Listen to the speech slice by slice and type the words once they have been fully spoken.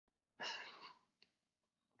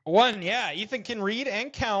One, yeah. Ethan can read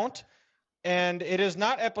and count. And it is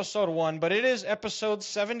not episode 1, but it is episode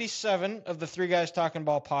 77 of the Three Guys Talking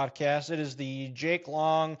Ball podcast. It is the Jake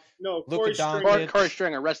Long, No, Luka Corey Stringer. Doncic, Corey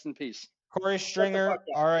Stringer, rest in peace. Corey Shut the Stringer, fuck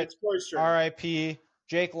up. It's Corey Stringer. R.I.P.,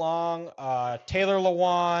 Jake Long, Taylor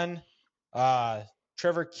Lewan,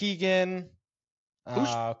 Trevor Keegan,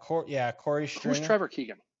 Corey Stringer. Who's Trevor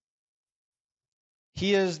Keegan?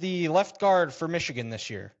 He is the left guard for Michigan this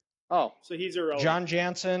year. Oh, So he's irrelevant. John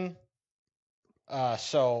Jansen.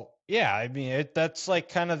 Yeah, I mean that's like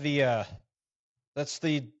kind of the that's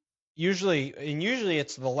the usually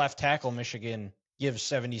it's the left tackle Michigan gives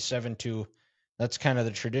 77 to. That's kind of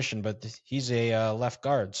the tradition, but he's a left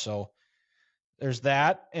guard, so there's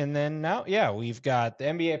that. And then now, yeah, we've got the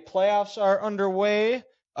NBA playoffs are underway.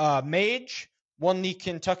 Mage won the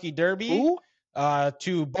Kentucky Derby. who?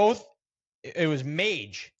 To both. It was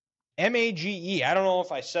Mage, Mage. I don't know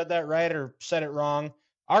if I said that right or said it wrong.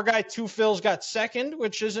 Our guy Two Phils got second,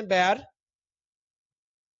 which isn't bad.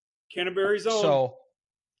 Canterbury's own. So,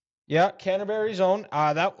 yeah, Canterbury's own.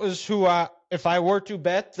 That was who. If I were to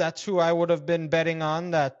bet, that's who I would have been betting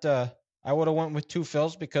on. That I would have went with Two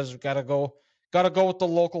Phils because we gotta go with the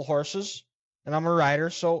local horses, and I'm a rider.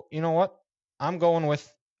 So you know what? I'm going with.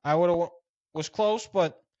 I would have was close,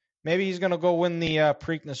 but maybe he's gonna go win the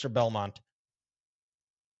Preakness or Belmont.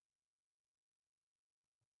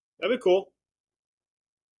 That'd be cool.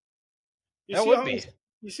 That would be.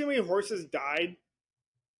 You see how many horses died?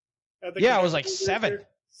 At the Yeah, it was Kentucky like Derby 7. here?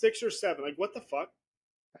 6 or 7. Like, what the fuck?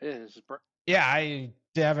 Yeah, I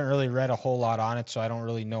haven't really read a whole lot on it, so I don't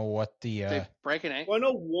really know what the. They break an ankle. Well, I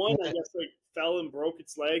know one, I guess, like, fell and broke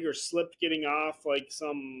its leg or slipped getting off, like,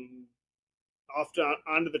 onto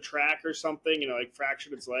the track or something, like,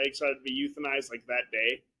 fractured its leg, so it had to be euthanized, like, that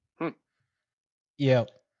day. Yeah.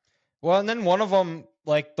 Well, and then one of them,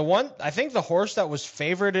 like I think the horse that was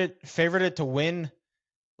favorited to win,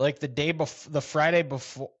 like the Friday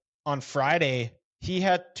before on Friday,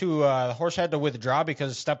 the horse had to withdraw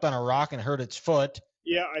because it stepped on a rock and hurt its foot.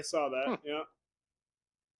 Yeah, I saw that. Yeah.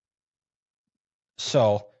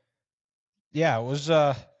 So, yeah, it was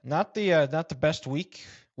not the best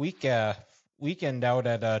weekend out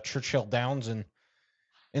at Churchill Downs in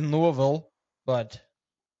Louisville, but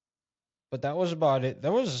that was about it. It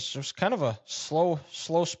was kind of a slow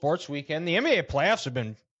sports weekend. The NBA playoffs have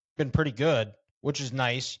been pretty good, which is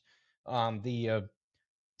nice. The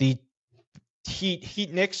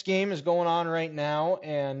Heat Knicks game is going on right now,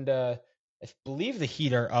 and I believe the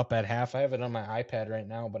Heat are up at half. I have it on my iPad right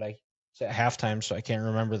now, but it's at halftime, so I can't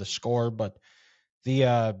remember the score. But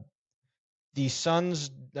the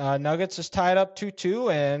Suns Nuggets is tied up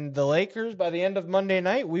 2-2, and the Lakers by the end of Monday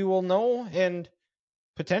night we will know, and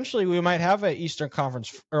potentially we might have a Eastern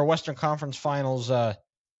Conference or Western Conference Finals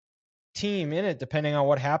team in it, depending on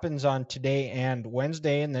what happens on today and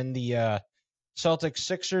Wednesday. And then the Celtics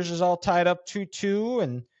Sixers is all tied up 2-2,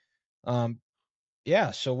 and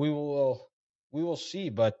yeah, so we will see.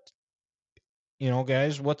 But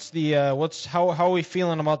guys, how are we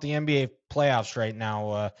feeling about the NBA playoffs right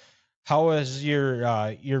now? How is your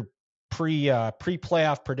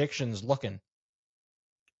pre-playoff predictions looking?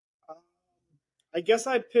 I guess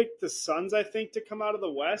I picked the Suns, I think, to come out of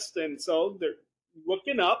the West, and so they're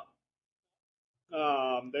looking up.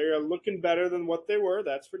 They're looking better than what they were,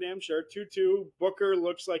 that's for damn sure. 2-2. Booker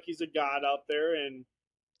looks like he's a god out there, and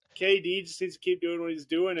KD just needs to keep doing what he's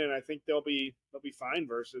doing, and I think they'll be fine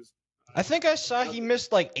versus. I think I saw he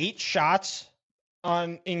missed like 8 shots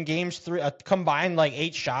in games 3, combined like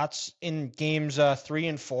 8 shots in games 3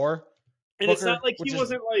 and 4. And Booker, it's not like he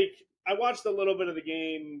wasn't like. I watched a little bit of the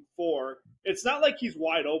game 4. It's not like he's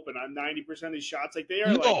wide open on 90% of these shots. Like they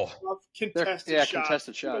are tough contested shots.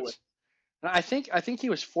 Contested shots. And I think he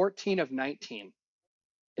was 14 of 19,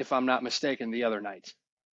 if I'm not mistaken, the other night.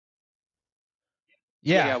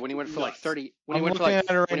 Yeah, when he went for like 30. I'm looking at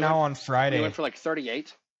it right now on Friday. He went for like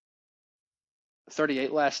 38.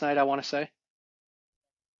 38 last night, I want to say.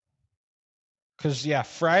 Because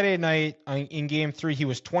Friday night in Game 3, he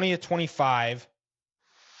was 20 of 25,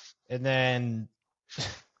 and then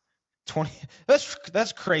 20.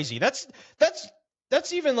 That's crazy. That's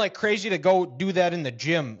even like crazy to go do that in the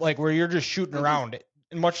gym, like where you're just shooting around,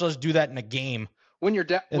 and much less do that in a game. When you're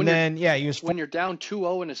down, when you're down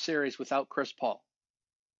 2-0 in a series without Chris Paul.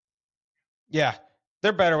 Yeah,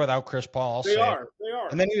 they're better without Chris Paul. They are.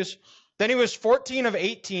 And then he was 14 of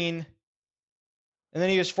 18. And then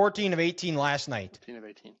he was 14 of 18 last night. 14 of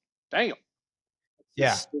 18. Damn.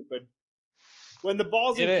 Yeah. Stupid. When the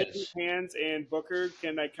ball's in KD's hands and Booker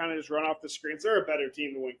can kind of just run off the screens, they're a better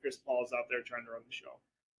team than when Chris Paul's out there trying to run the show.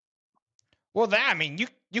 Well,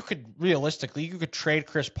 you could realistically you could trade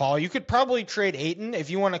Chris Paul. You could probably trade Ayton if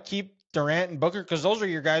you want to keep Durant and Booker because those are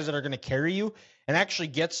your guys that are going to carry you and actually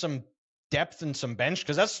get some depth and some bench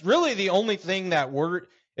because that's really the only thing that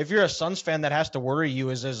if you're a Suns fan that has to worry you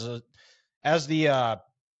is as the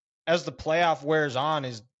playoff wears on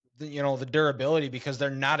is the durability because they're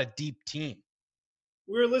not a deep team.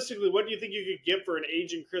 Realistically, what do you think you could get for an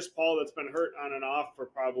aging Chris Paul that's been hurt on and off for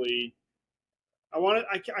probably?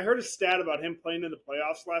 I heard a stat about him playing in the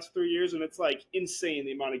playoffs the last 3 years, and it's like insane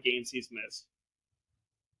the amount of games he's missed.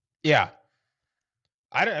 Yeah,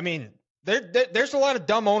 I mean, there's a lot of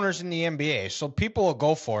dumb owners in the NBA, so people will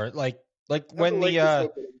go for it. Like when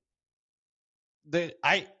you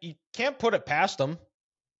can't put it past them.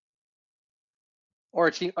 Or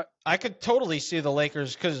a team. I could totally see the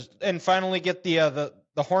Lakers and finally get the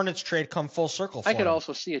Hornets trade come full circle. I could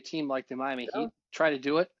also see a team like the Miami Heat try to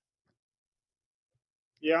do it.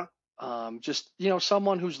 Yeah. Just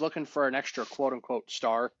someone who's looking for an extra quote unquote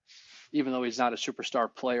star, even though he's not a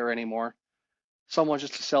superstar player anymore. Someone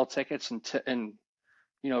just to sell tickets and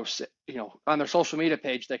on their social media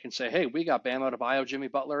page they can say, hey, we got Bam Adebayo, Jimmy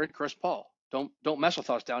Butler, and Chris Paul. Don't mess with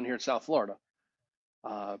us down here in South Florida.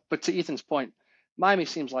 But to Ethan's point, Miami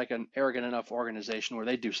seems like an arrogant enough organization where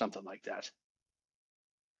they do something like that.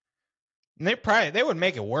 And they would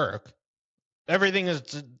make it work. Everything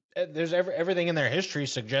in their history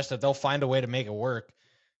suggests that they'll find a way to make it work.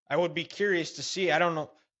 I would be curious to see. I don't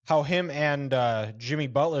know how him and Jimmy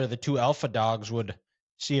Butler, the two alpha dogs, would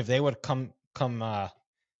see if they would come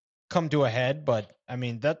to a head. But I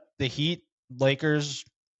mean that the Heat, Lakers,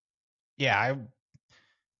 the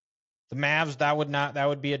Mavs that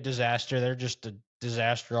would be a disaster. They're just a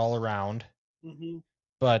disaster all around. Mm-hmm.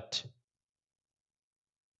 But.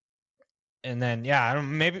 And then I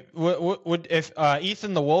don't maybe would if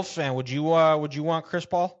Ethan the Wolves fan would you want Chris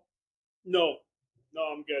Paul? No,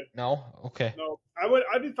 I'm good. No, okay. No,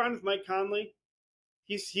 I'd be fine with Mike Conley.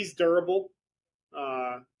 He's durable.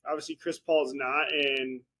 Obviously Chris Paul's not,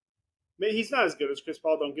 and he's not as good as Chris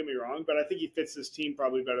Paul. Don't get me wrong, but I think he fits this team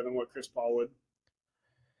probably better than what Chris Paul would.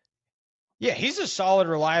 Yeah, he's a solid,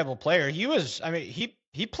 reliable player. He was. I mean,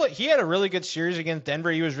 he had a really good series against Denver.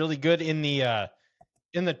 He was really good in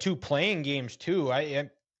the two playing games too.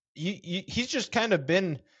 He's just kind of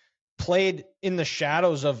been played in the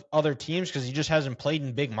shadows of other teams because he just hasn't played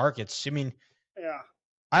in big markets. I mean,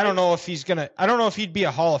 I don't know if he'd be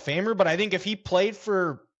a Hall of Famer, but I think if he played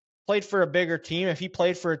for a bigger team, if he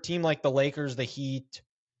played for a team like the Lakers, the Heat,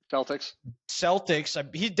 Celtics,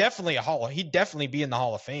 he'd definitely be in the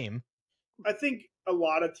Hall of Fame. I think a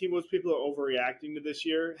lot of most people are overreacting to this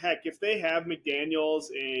year. Heck, if they have McDaniels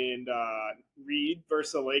and Reed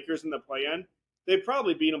versus the Lakers in the play-in, they'd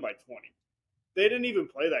probably beat them by 20. They didn't even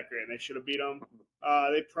play that great, and they should have beat them.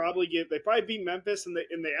 They probably beat Memphis, and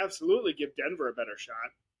they absolutely give Denver a better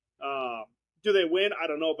shot. Do they win? I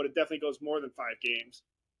don't know, but it definitely goes more than 5 games.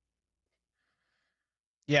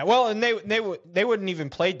 Yeah, well, and they wouldn't even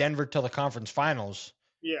play Denver till the conference finals.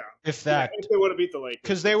 Yeah, if they would have beat the Lakers,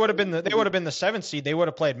 because they would have been the 7th seed. They would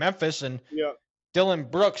have played Memphis, and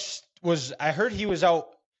Dylan Brooks I heard he was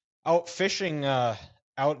out fishing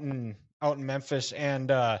out in Memphis,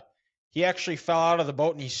 and he actually fell out of the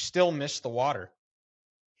boat, and he still missed the water.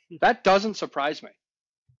 That doesn't surprise me.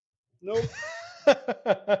 Nope.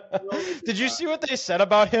 Did you see what they said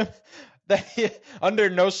about him? That under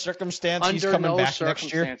no circumstance he's coming back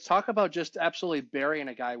next year. Talk about just absolutely burying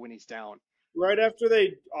a guy when he's down. Right after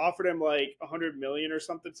they offered him like $100 million or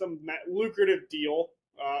something, some lucrative deal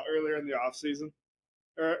earlier in the offseason.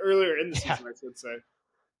 Or earlier in the season, I should say.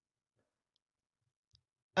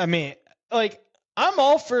 I mean, like, I'm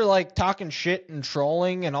all for like talking shit and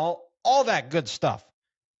trolling and all that good stuff.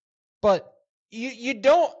 But you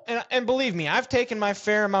don't, and believe me, I've taken my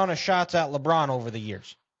fair amount of shots at LeBron over the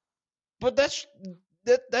years. But that's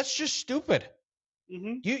just stupid.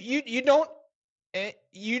 Mm-hmm.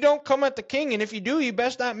 You don't come at the king, and if you do, you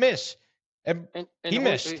best not miss. And he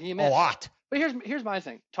missed a lot. But here's my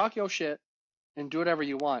thing: talk your shit and do whatever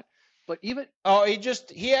you want. But even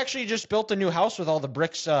he actually just built a new house with all the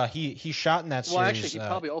bricks he shot in that series. Well, actually, he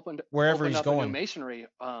probably opened he's up going a new masonry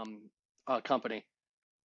company.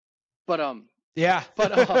 But yeah.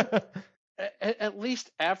 But at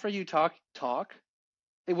least after you talk,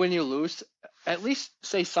 when you lose, at least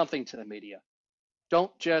say something to the media.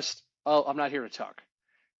 Don't just, I'm not here to talk.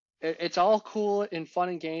 It's all cool and fun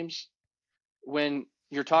and games when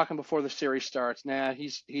you're talking before the series starts. Nah,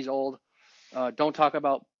 he's old. Don't talk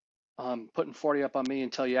about putting 40 up on me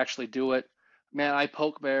until you actually do it. Man, I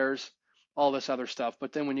poke bears, all this other stuff.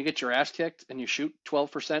 But then when you get your ass kicked and you shoot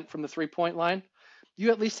 12% from the 3-point line,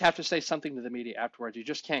 you at least have to say something to the media afterwards. You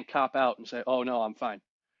just can't cop out and say, "Oh no, I'm fine."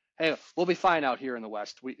 Hey, we'll be fine out here in the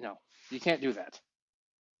West. No, you can't do that.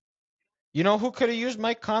 You know who could have used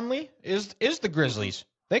Mike Conley? Is the Grizzlies.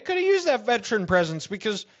 They could have used that veteran presence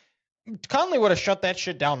because Conley would have shut that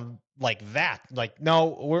shit down like that. Like,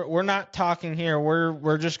 no, we're not talking here.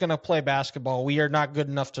 We're just gonna play basketball. We are not good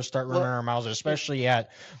enough to start running our mouths, especially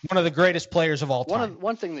at one of the greatest players of all time.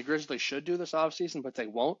 One thing the Grizzlies should do this offseason, but they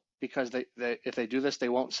won't because they if they do this, they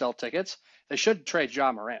won't sell tickets. They should trade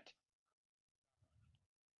Ja Morant.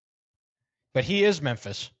 But he is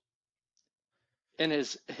Memphis. In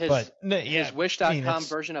his Wish.com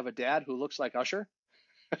version of a dad who looks like Usher.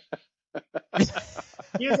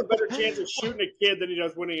 He has a better chance of shooting a kid than he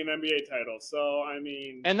does winning an NBA title. So, I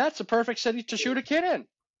mean... And that's a perfect city to shoot a kid in.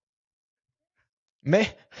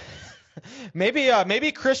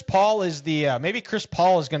 Maybe Chris Paul is going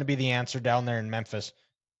to be the answer down there in Memphis.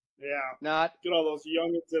 Yeah. Get all those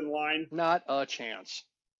youngins in line. Not a chance.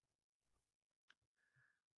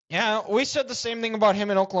 Yeah, we said the same thing about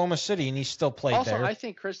him in Oklahoma City, and he still played there. Also, I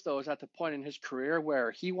think Chris, though, is at the point in his career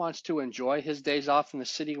where he wants to enjoy his days off in the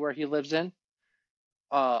city where he lives in.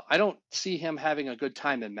 I don't see him having a good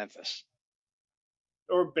time in Memphis.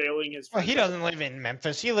 Or bailing his. Well, he doesn't live in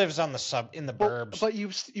Memphis. He lives on in the burbs. But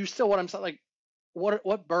you still, what I'm saying, like,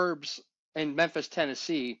 what burbs in Memphis,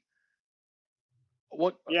 Tennessee?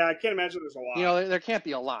 Yeah, I can't imagine there's a lot. You know, there can't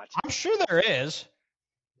be a lot. I'm sure there is.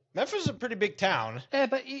 Memphis is a pretty big town. Yeah,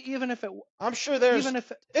 but even if it, I'm sure there's.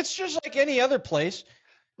 It's just like any other place,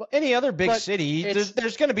 any other big city.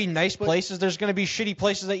 There's going to be nice places. There's going to be shitty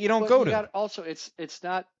places that you don't go to. Also, it's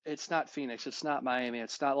not Phoenix. It's not Miami.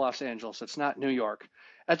 It's not Los Angeles. It's not New York.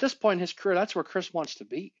 At this point in his career, that's where Chris wants to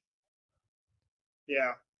be.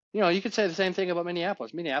 Yeah. You know, you could say the same thing about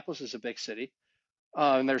Minneapolis. Minneapolis is a big city,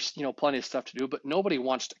 and there's plenty of stuff to do. But nobody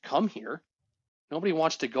wants to come here. Nobody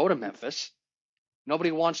wants to go to Memphis.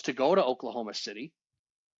 Nobody wants to go to Oklahoma City.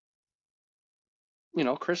 You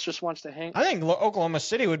know, Chris just wants to hang. I think Oklahoma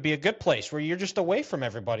City would be a good place where you're just away from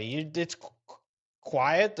everybody. It's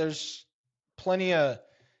quiet. There's plenty of.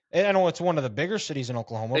 I know it's one of the bigger cities in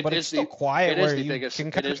Oklahoma, but it's still quiet. It is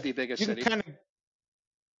the biggest city.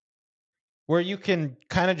 Where you can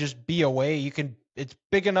kind of just be away. It's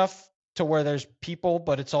big enough to where there's people,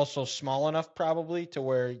 but it's also small enough probably to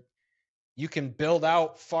where you can build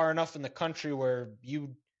out far enough in the country where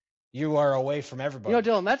you are away from everybody. You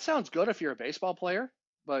know, Dylan, that sounds good if you're a baseball player,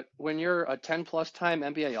 but when you're a 10-plus time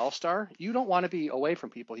NBA All-Star, you don't want to be away from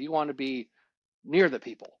people. You want to be near the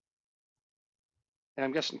people. And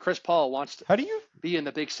I'm guessing Chris Paul wants to be in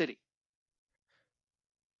the big city.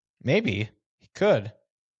 Maybe he could,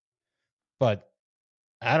 but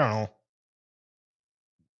I don't know.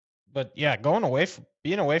 But yeah,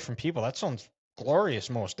 being away from people, that sounds glorious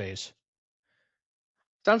most days.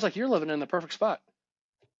 Sounds like you're living in the perfect spot.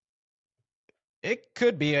 It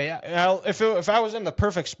could be. If I was in the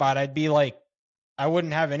perfect spot, I'd be like, I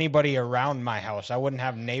wouldn't have anybody around my house. I wouldn't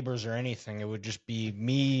have neighbors or anything. It would just be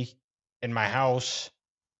me in my house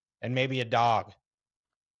and maybe a dog.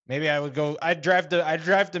 Maybe I'd drive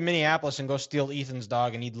to Minneapolis and go steal Ethan's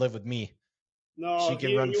dog, and he'd live with me. No, so he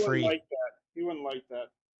can run free. He wouldn't like that.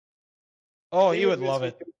 Oh, he would love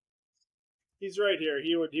it. He's right here.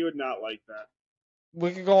 He would not like that.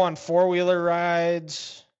 We could go on 4-wheeler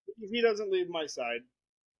rides. He doesn't leave my side.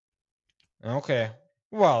 Okay.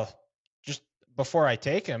 Well, just before I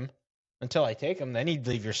take him, until I take him, then he'd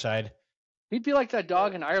leave your side. He'd be like that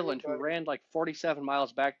dog in Ireland who ran like 47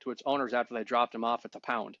 miles back to its owners after they dropped him off at the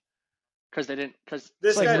pound. Because they didn't. Because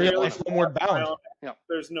this like guy real life homeward bound. Yeah.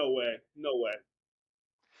 There's no way. No way.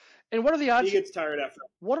 And what are the odds? He gets tired after.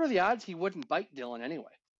 What are the odds he wouldn't bite Dylan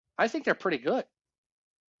anyway? I think they're pretty good.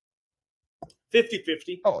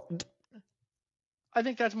 50-50. Oh, I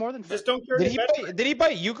think that's more than 50. Just don't care. Did he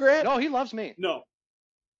bite you, Grant? No, he loves me. No,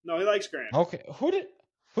 he likes Grant. Okay, who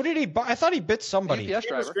did he bite? I thought he bit somebody. UPS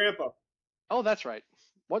driver. Grandpa. Oh, that's right.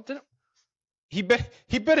 What did it? He bit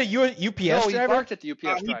a UPS driver? He barked at the UPS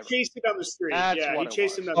driver. He chased him down the street. He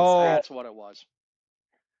chased him down the street. That's what it was.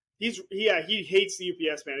 He hates the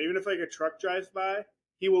UPS man. Even if like a truck drives by,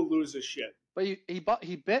 he will lose his shit. But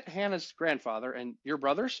he bit Hannah's grandfather and your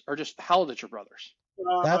brothers, or just howled at your brothers?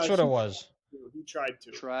 That's what it was. He tried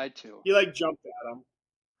to. He like jumped at him.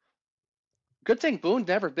 Good thing Boone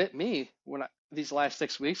never bit me these last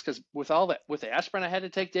 6 weeks, because with the aspirin I had to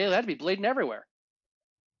take daily, I'd be bleeding everywhere.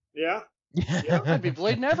 Yeah. I'd be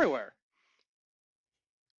bleeding everywhere.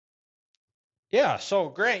 Yeah, so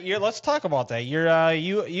Grant, let's talk about that.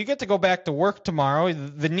 You get to go back to work tomorrow.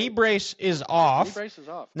 The knee brace is off. Knee brace is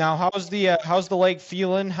off. Now, how's the leg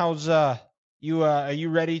feeling? Are you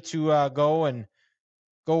ready to go and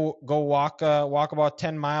go walk about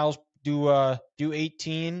 10 miles, do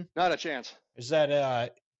 18? Not a chance. Is that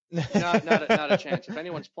Not a chance. If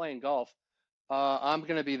anyone's playing golf, I'm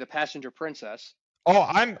gonna be the passenger princess. Oh,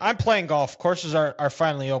 I'm playing golf. Courses are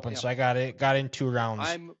finally open, Yep. so I got in 2 rounds.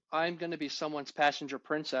 I'm gonna be someone's passenger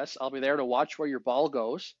princess. I'll be there to watch where your ball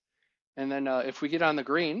goes, and then if we get on the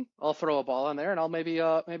green, I'll throw a ball in there, and I'll maybe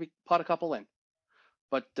putt a couple in.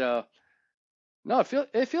 But no,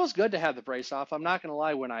 it feels good to have the brace off. I'm not gonna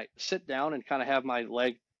lie. When I sit down and kind of have my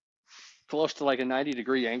leg close to like a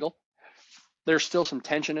 90-degree angle, there's still some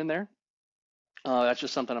tension in there. That's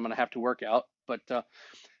just something I'm gonna have to work out. But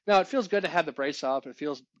no, it feels good to have the brace off. It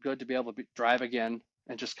feels good to be able to drive again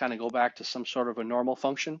and just kind of go back to some sort of a normal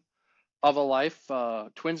function of a life.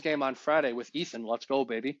 Twins game on Friday with Ethan. Let's go,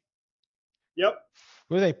 baby. Yep.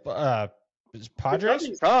 Who are they? Is it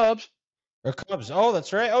Padres Cubs. or Cubs? Oh,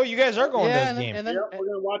 that's right. Oh, you guys are going to this game. And then, yep, we're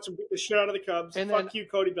gonna watch them beat the shit out of the Cubs. and Fuck then- you,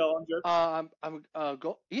 Cody Bellinger.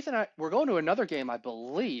 Ethan and I, we're going to another game, I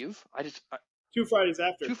believe. 2 Fridays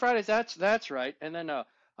after. 2 Fridays. That's right. And then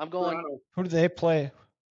I'm going Toronto. Who do they play?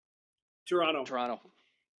 Toronto.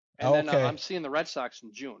 And Oh, then okay. I'm seeing the Red Sox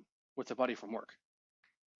in June with a buddy from work.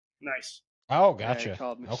 Nice. Oh, Yeah, gotcha. he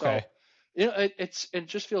called me. Okay. So, it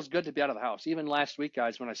just feels good to be out of the house. Even last week,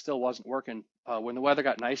 guys, when I still wasn't working, when the weather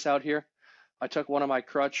got nice out here, I took one of my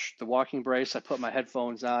crutch, the walking brace, I put my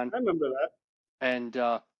headphones on, I remember that.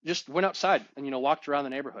 and just went outside and walked around the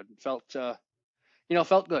neighborhood. Felt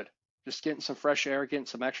felt good. Just getting some fresh air, getting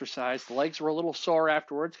some exercise. The legs were a little sore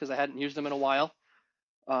afterwards because I hadn't used them in a while.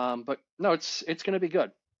 But no, it's going to be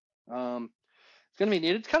good. It's going to be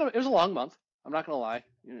needed. It was a long month. I'm not going to lie.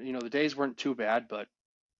 The days weren't too bad, but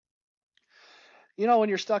when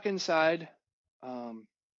you're stuck inside,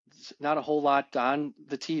 not a whole lot on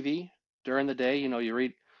the TV during the day. You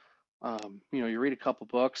read, you read a couple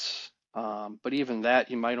books, but even that,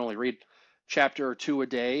 you might only read chapter or two a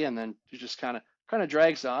day, and then you just kind of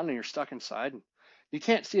drags on, and you're stuck inside, and you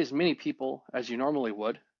can't see as many people as you normally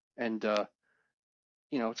would, and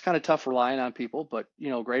it's kind of tough relying on people, but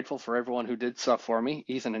grateful for everyone who did stuff for me,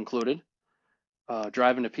 Ethan included,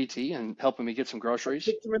 driving to PT and helping me get some groceries.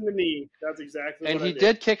 Kicked him in the knee. That's exactly And what he I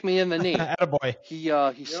did kick me in the knee. Attaboy.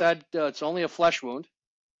 He said it's only a flesh wound,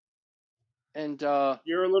 and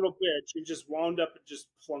You're a little bitch. You just wound up and just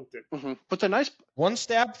plunked it. but the nice 1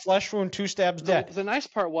 stab, flesh wound, 2 stabs, dead. the nice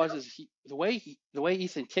part was the way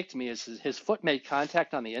Ethan kicked me is his foot made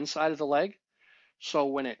contact on the inside of the leg, so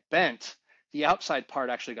when it bent, the outside part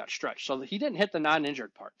actually got stretched. So he didn't hit the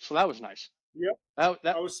non-injured part. So that was nice. Yep.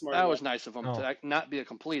 That was smart. That was nice of him Oh. to not be a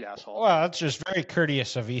complete asshole. Well, that's just very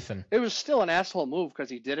courteous of Ethan. It was still an asshole move because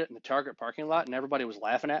he did it in the Target parking lot and everybody was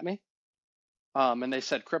laughing at me. And they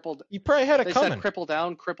said crippled. You probably had it They coming. said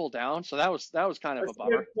cripple down. So that was kind of I a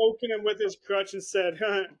bummer. poking him with his crutch and said,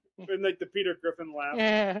 and like the Peter Griffin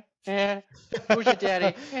laugh. Who's your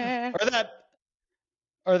daddy?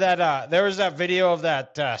 Or that there was that video of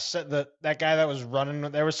that that guy that was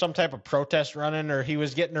running. There was some type of protest running, or he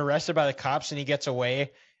was getting arrested by the cops, and he gets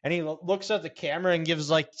away, and he looks at the camera and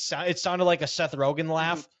gives it sounded like a Seth Rogen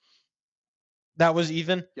laugh. That was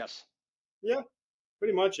Ethan. Yes. Yeah,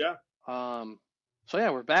 pretty much, yeah. So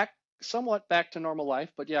yeah, we're somewhat back to normal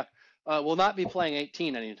life, but yeah, we'll not be playing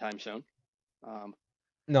 18 anytime soon.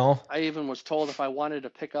 No. I even was told if I wanted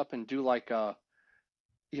to pick up and do like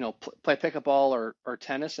play pickup ball or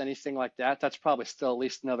tennis, anything like that, that's probably still at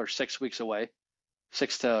least another 6 weeks away,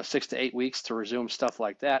 6 to 8 weeks to resume stuff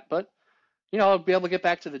like that. But I'll be able to get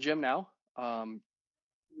back to the gym now. There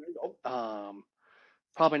you go.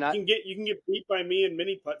 Probably not. You can get beat by me in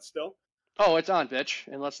mini putt still. Oh, it's on, bitch.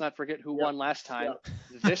 And let's not forget who won last time.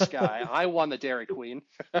 This guy. I won the Dairy Queen.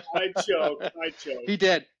 I choked. He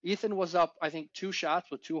did. Ethan was up, I think, 2 shots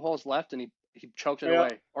with 2 holes left, and he choked it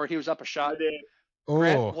away. Or he was up a shot. I did.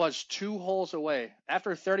 Grant was 2 holes away.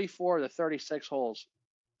 After 34 to 36 holes,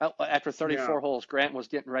 after 34 holes, Grant was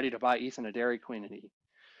getting ready to buy Ethan a Dairy Queen, and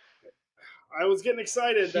I was getting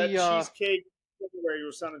excited. That cheesecake February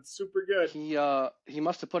was sounding super good. He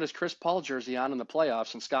must have put his Chris Paul jersey on in the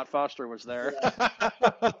playoffs, and Scott Foster was there.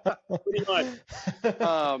 Pretty much.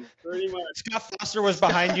 Pretty much. Scott Foster was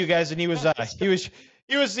behind you guys, and he was the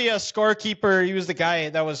scorekeeper. He was the guy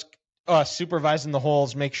that was supervising the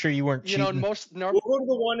holes, make sure you weren't cheating. We'll go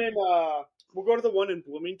to the one in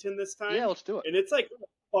Bloomington this time. Yeah, let's do it. And it's like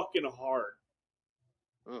fucking hard.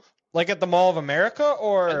 Ugh. Like at the Mall of America,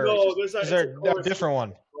 or no, is there a different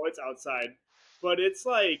one? Oh, it's outside, but it's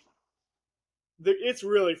like it's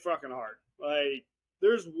really fucking hard. Like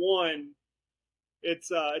there's one.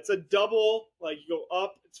 It's a double. Like you go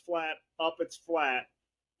up, it's flat, up, it's flat.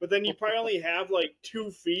 But then you probably only have like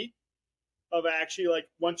 2 feet of actually like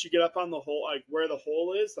once you get up on the hole, like where the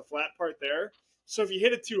hole is, the flat part there. So if you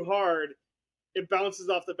hit it too hard, it bounces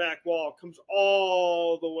off the back wall, comes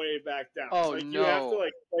all the way back down. Oh, so like no. you have to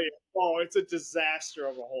like play it. Oh, it's a disaster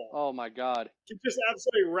of a hole. Oh my God. You just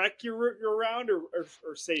absolutely wreck your round or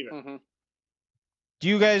save it. Hmm. Do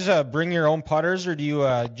you guys bring your own putters, or do you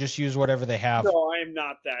just use whatever they have? No, I am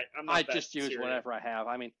not that. I just use whatever I have.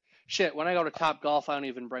 I mean, shit, when I go to Top Golf, I don't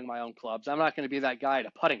even bring my own clubs. I'm not going to be that guy at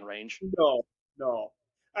a putting range. No.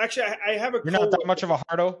 Actually, I have a. You're not that much of a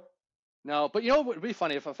hardo. No, but you know what would be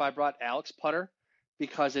funny if I brought Alex putter,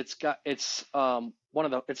 because it's it's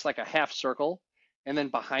like a half circle, and then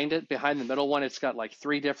behind the middle one, it's got like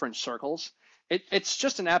 3 different circles. It's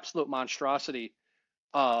just an absolute monstrosity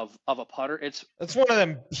of a putter. It's one of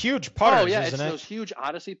them huge putters, yeah, isn't it's it? those huge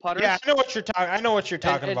Odyssey putters. Yeah, I know what you're talking. I know what you're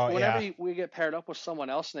talking And about. whenever Yeah. we get paired up with someone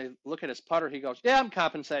else and they look at his putter, he goes, "Yeah, I'm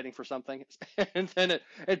compensating for something," and then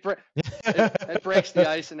it breaks the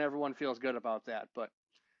ice, and everyone feels good about that. But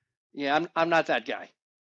yeah, I'm not that guy.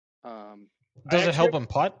 Does it help him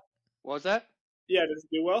putt? What was that? Yeah, does it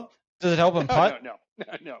do well? Does it help him putt? No.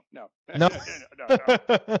 No.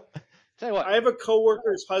 Tell you what, I have a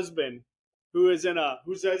coworker's husband who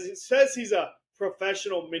says he's a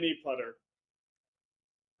professional mini putter.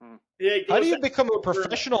 Yeah, How do you become a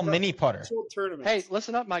professional mini putter? Hey,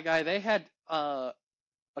 listen up, my guy. They had a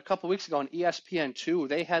couple weeks ago on ESPN2,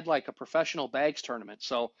 they had like a professional bags tournament.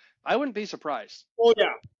 So I wouldn't be surprised. Oh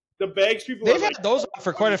yeah, the bags people. They've had those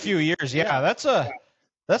for quite a few years. Yeah,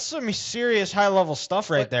 that's some serious high level stuff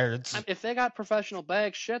right there. If they got professional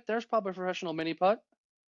bags, shit, there's probably professional mini putt.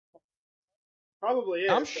 Probably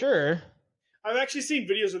is. I'm sure. I've actually seen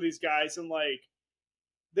videos of these guys, and like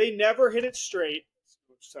they never hit it straight.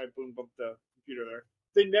 Sorry, boom, bumped the computer there.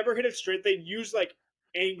 They never hit it straight. They use like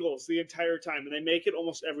angles the entire time, and they make it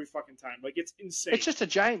almost every fucking time. Like it's insane. It's just a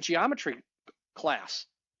giant geometry class.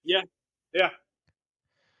 Yeah.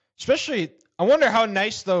 Especially, I wonder how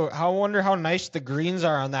nice the greens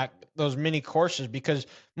are on those mini courses, because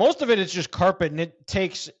most of it is just carpet, and it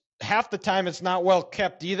takes half the time it's not well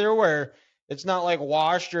kept either, where it's not like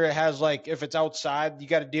washed, or it has like, if it's outside, you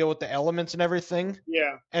got to deal with the elements and everything.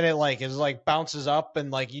 Yeah. And it like is like bounces up,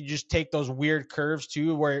 and like you just take those weird curves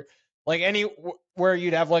too, where like where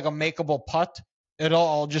you'd have like a makeable putt, it'll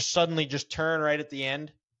all just suddenly just turn right at the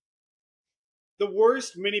end. The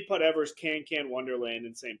worst mini putt ever is Can Wonderland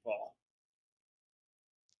in St. Paul.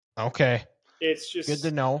 Okay. It's just good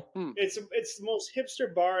to know. It's the most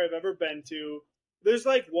hipster bar I've ever been to. There's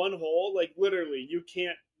like one hole, like literally, you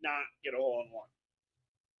can't not get a hole in one.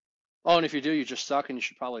 Oh, and if you do, you just suck, and you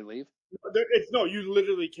should probably leave. No, you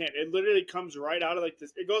literally can't. It literally comes right out of like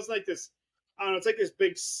this. It goes like this. I don't know. It's like this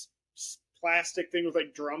big plastic thing with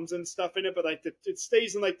like drums and stuff in it, but like it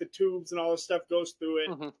stays in like the tubes, and all this stuff goes through it,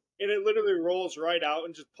 and it literally rolls right out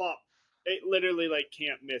and just pop. It literally like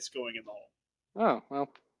can't miss going in the hole. Oh well.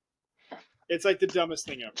 It's like the dumbest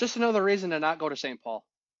thing ever. Just another reason to not go to St. Paul.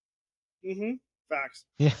 Facts.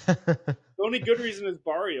 Yeah. The only good reason is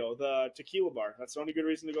Barrio, the tequila bar. That's the only good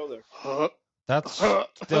reason to go there. That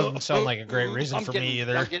doesn't sound like a great reason for me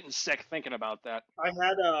either. I'm getting sick thinking about that. I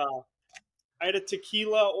had a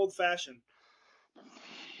tequila old fashioned,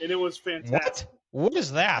 and it was fantastic. What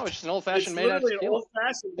is that? Oh, it's just an old fashioned made out of tequila.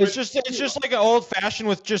 It's just like an old fashioned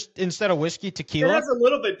with just, instead of whiskey, tequila. It has a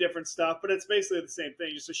little bit different stuff, but it's basically the same thing.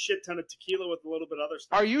 Just a shit ton of tequila with a little bit other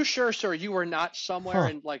stuff. Are you sure, sir? You were not somewhere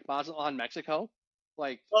in like Mazatlan, Mexico?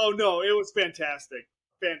 Like? Oh no, it was fantastic.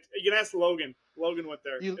 You can ask Logan. Logan went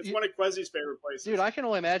there. It's one of Quezzy's favorite places. Dude, I can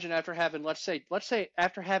only imagine after having, let's say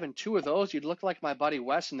after having 2 of those, you'd look like my buddy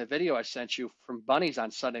Wes in the video I sent you from Bunny's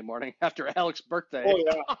on Sunday morning after Alex's birthday. Oh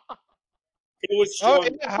yeah. It was. Oh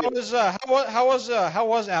yeah. How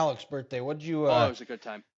was Alex's birthday? What did you? Oh, it was a good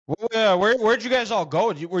time. Where'd you guys all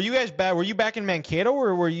go? Were you guys back? Were you back in Mankato,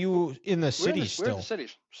 or were you in the cities still? We're in the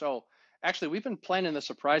cities. So actually, we've been planning the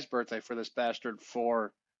surprise birthday for this bastard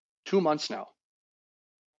for 2 months now.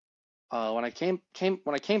 When I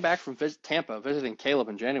came back from Tampa visiting Caleb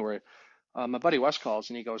in January, my buddy Wes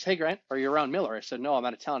calls and he goes, "Hey Grant, are you around Miller?" I said, "No, I'm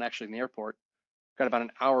out of town actually in the airport. Got about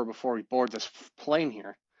an hour before we board this plane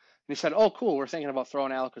here." And he said, "Oh, cool. We're thinking about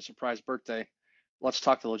throwing Alec a surprise birthday. Let's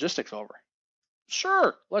talk the logistics over."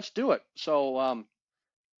 Sure, let's do it. So,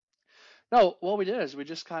 no, what we did is we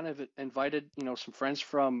just kind of invited, some friends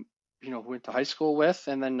from, who went to high school with,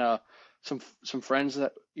 and then some friends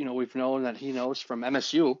that, we've known that he knows from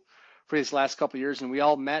MSU for these last couple of years. And we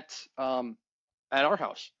all met at our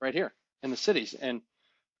house right here in the cities. And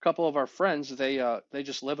a couple of our friends, they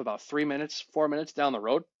just live about 4 minutes down the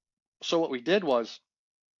road. So what we did was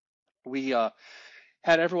we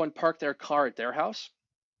had everyone park their car at their house.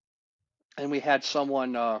 and we had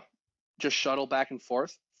someone just shuttle back and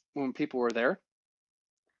forth when people were there,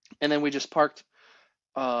 and then we just parked,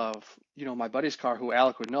 my buddy's car, who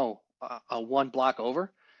Alec would know, one block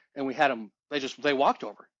over, and we had them. They walked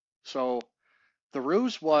over. So the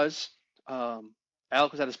ruse was,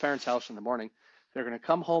 Alec was at his parents' house in the morning. They're going to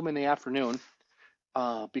come home in the afternoon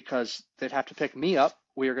because they'd have to pick me up.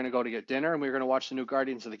 We were going to go to get dinner, and we were going to watch the new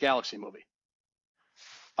Guardians of the Galaxy movie.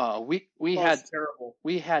 We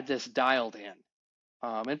had this dialed in.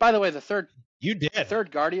 And by the way, the third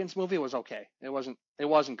Guardians movie was okay. It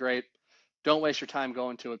wasn't great. Don't waste your time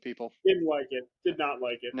going to it, people. Didn't like it. Did not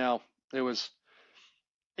like it. No, it was.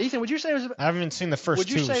 Ethan, would you say it was? I haven't seen the first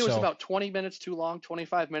two. Would you say it was about 20 minutes too long?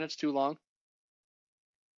 25 minutes too long?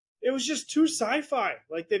 It was just too sci-fi.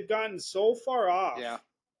 Like, they've gotten so far off. Yeah.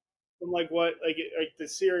 From like the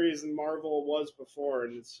series in Marvel was before,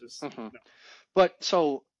 and it's just. Mm-hmm. No. But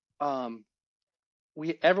so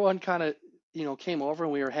everyone kind of came over,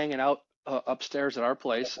 and we were hanging out upstairs at our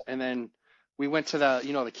place, and then we went to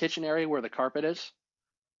the kitchen area where the carpet is.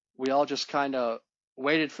 We all just kind of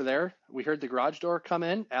waited for there. We heard the garage door come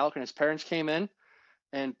in. Alec and his parents came in,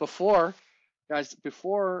 and before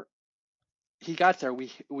he got there,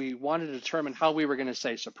 we wanted to determine how we were going to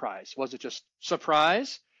say surprise. Was it just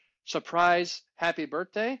surprise, happy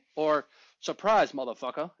birthday, or surprise,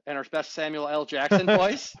 motherfucker, in our best Samuel L. Jackson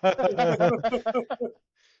voice?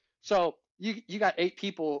 So you got 8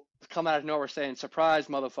 people come out of nowhere saying surprise,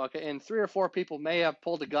 motherfucker, and 3 or 4 people may have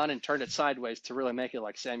pulled a gun and turned it sideways to really make it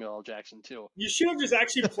like Samuel L. Jackson too. You should have just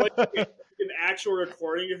actually played an actual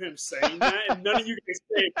recording of him saying that, and none of you guys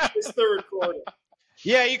say it's the recording.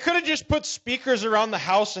 Yeah, you could have just put speakers around the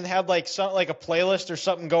house and had like a playlist or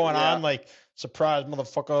something going on, like surprise,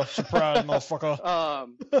 motherfucker, surprise,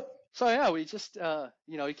 motherfucker. So yeah, we just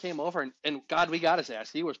he came over and God, we got his ass.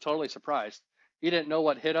 He was totally surprised. He didn't know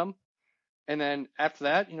what hit him. And then after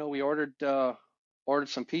that, we ordered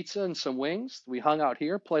some pizza and some wings. We hung out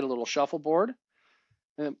here, played a little shuffleboard.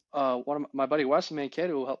 And one of my buddy Wes, the main kid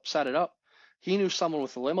who helped set it up, he knew someone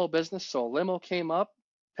with a limo business, so a limo came up,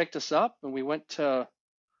 picked us up, and we went to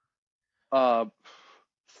 4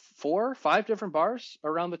 or 5 different bars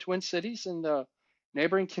around the Twin Cities and the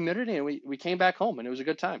neighboring community, and we came back home, and it was a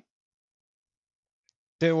good time.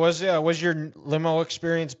 Was your limo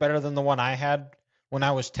experience better than the one I had when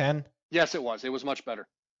I was 10? Yes, it was. It was much better.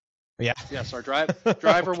 Yeah. Yes, our driver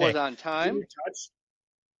Okay. was on time.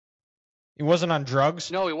 He wasn't on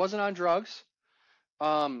drugs? No, he wasn't on drugs.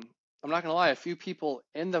 I'm not gonna lie. A few people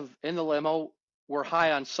in the limo were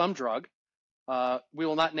high on some drug. We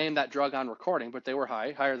will not name that drug on recording, but they were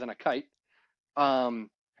higher than a kite.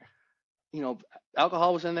 Alcohol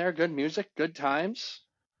was in there, good music, good times.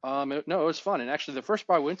 It was fun. And actually, the first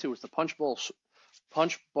bar we went to was the Punch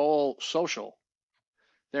Bowl Social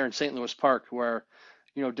there in St. Louis Park, where,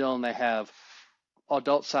 Dylan, they have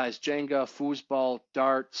adult-sized Jenga, foosball,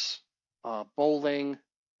 darts, bowling,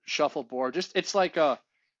 shuffleboard. It's like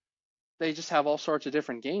they just have all sorts of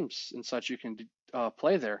different games and such you can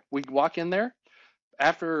play there. We walk in there.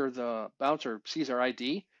 After the bouncer sees our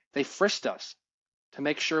ID, they frisked us to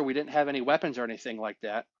make sure we didn't have any weapons or anything like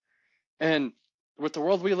that. And with the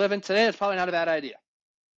world we live in today, it's probably not a bad idea.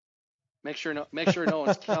 Make sure no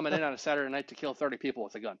one's coming in on a Saturday night to kill 30 people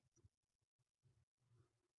with a gun.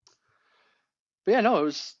 But yeah, no, it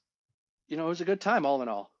was a good time all in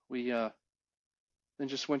all. We then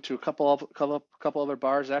just went to a couple other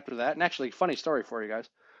bars after that. And actually, funny story for you guys.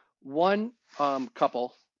 One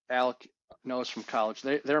couple, Alec knows from college.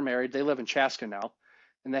 They're married. They live in Chaska now,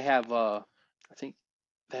 and they have I think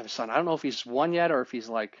they have a son. I don't know if he's 1 yet or if he's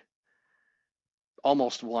like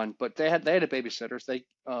almost 1, but they had a babysitter.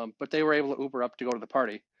 But they were able to Uber up to go to the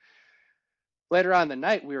party. Later on in the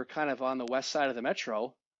night, we were kind of on the west side of the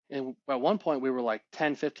metro, and at one point we were like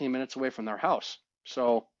 10, 15 minutes away from their house.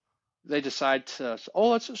 So they decide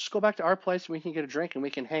let's just go back to our place and we can get a drink and we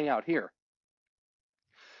can hang out here.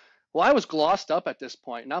 Well, I was glossed up at this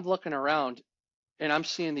point, and I'm looking around, and I'm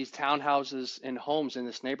seeing these townhouses and homes in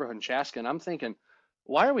this neighborhood in Chaska, and I'm thinking,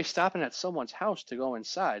 why are we stopping at someone's house to go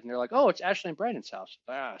inside? And they're like, oh, it's Ashley and Brandon's house.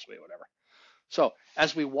 Sweet, whatever. So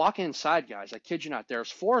as we walk inside, guys, I kid you not, there's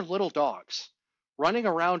 4 little dogs running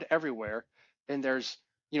around everywhere, and there's,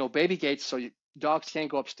 baby gates, so dogs can't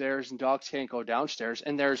go upstairs and dogs can't go downstairs,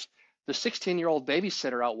 and there's the 16-year-old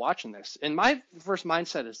babysitter out watching this. And my first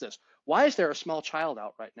mindset is this: why is there a small child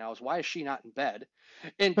out right now? Why is she not in bed?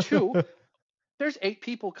 And 2, there's 8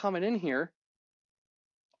 people coming in here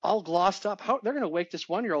all glossed up. How they're going to wake this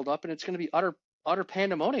 1-year-old up, and it's going to be utter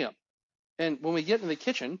pandemonium. And when we get in the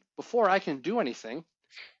kitchen, before I can do anything,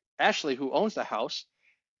 Ashley, who owns the house,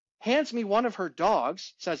 hands me one of her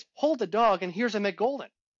dogs, says, hold the dog, and here's a McGolden.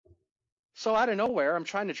 So out of nowhere, I'm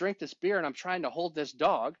trying to drink this beer and I'm trying to hold this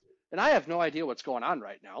dog, and I have no idea what's going on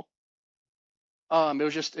right now. It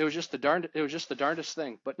was just the darndest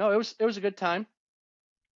thing. But no, it was a good time.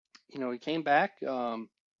 We came back.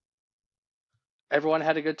 Everyone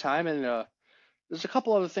had a good time, and there's a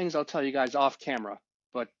couple other things I'll tell you guys off camera.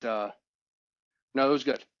 But no, it was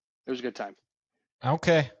good. It was a good time.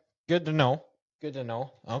 Okay, good to know. Good to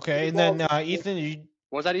know. Okay, and then Ethan,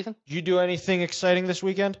 What was that, Ethan? Did you do anything exciting this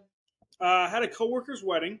weekend? Had a coworker's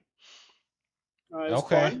wedding. It was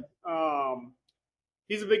fun.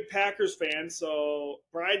 He's a big Packers fan, so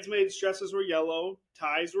bridesmaids' dresses were yellow,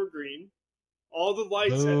 ties were green. All the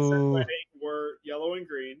lights at said wedding were yellow and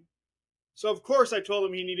green. So, of course, I told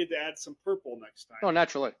him he needed to add some purple next time. Oh,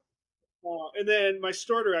 naturally. And then my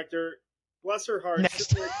store director, bless her heart,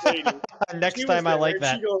 Next time I like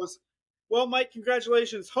that. She goes, well, Mike,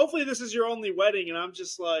 congratulations. Hopefully this is your only wedding. And I'm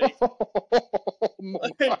just like,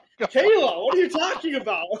 Kayla, what are you talking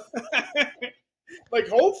about? Like,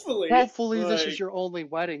 hopefully. Hopefully this is your only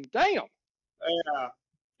wedding. Damn.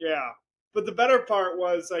 Yeah. But the better part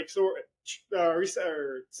was, like, so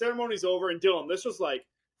ceremony's over, and Dylan, this was like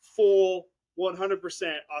full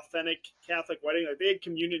 100% authentic Catholic wedding. Like, they had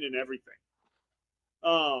communion and everything.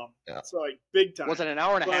 So, like, big time. Was it an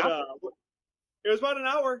hour and a half? It was about an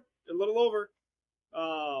hour, a little over.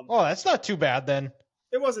 Oh, that's not too bad then.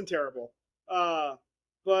 It wasn't terrible. We're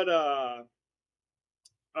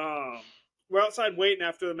outside waiting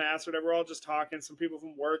after the mass, whatever. We're all just talking. Some people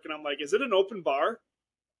from work, and I'm like, "Is it an open bar?"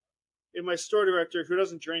 And my store director, who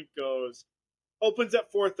doesn't drink, goes, "Opens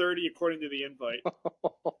at 4:30 according to the invite."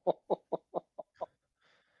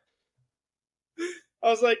 I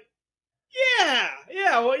was like, yeah,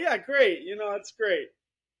 great. That's great.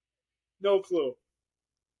 No clue.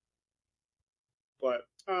 But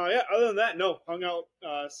other than that, no. Hung out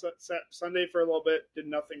Sunday for a little bit. Did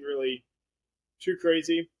nothing really too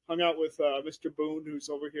crazy. Hung out with Mr. Boone, who's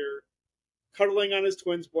over here cuddling on his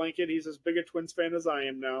Twins blanket. He's as big a Twins fan as I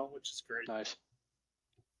am now, which is great. Nice.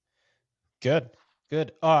 Good.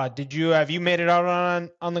 Have you made it out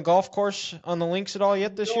on the golf course on the links at all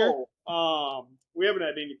yet this year? We haven't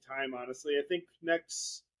had any time, honestly. I think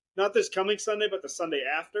not this coming Sunday, but the Sunday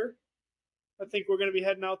after, I think we're going to be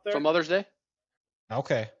heading out there. So Mother's Day?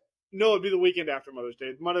 Okay. No, it'd be the weekend after Mother's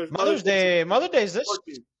Day. Mother's Day's this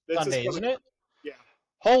Sunday, isn't it? Yeah.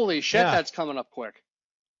 Holy shit, that's coming up quick.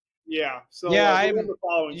 Yeah. So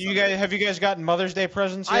have you guys gotten Mother's Day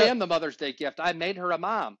presents yet? I am the Mother's Day gift. I made her a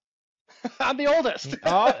mom. I'm the oldest.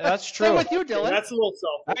 Oh, that's true. Same with you, Dylan. That's a little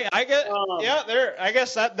selfish. I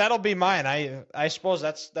guess that'll be mine. I suppose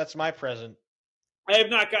that's my present. I have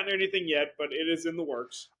not gotten anything yet, but it is in the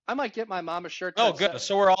works. I might get my mom a shirt. Oh, good.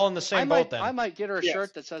 So we're all in the same boat then. I might get her a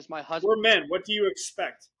shirt that says my husband. We're men. What do you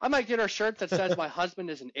expect? I might get her a shirt that says my husband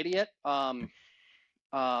is an idiot. That's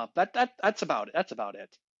about it. That's about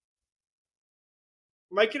it.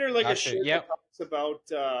 Might get her a shirt that talks about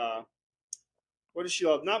what does she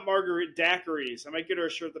love? Not daiquiris. I might get her a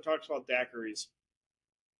shirt that talks about daiquiris.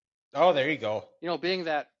 Oh, there you go. Being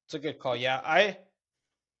that it's a good call. Yeah, I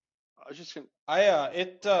was just gonna.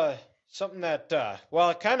 Something that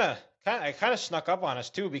it kind of snuck up on us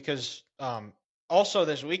too, because also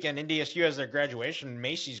this weekend NDSU has their graduation.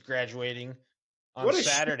 Macy's graduating on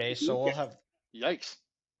Saturday, so we'll have. Yikes!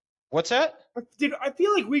 What's that? Dude, I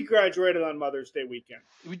feel like we graduated on Mother's Day weekend.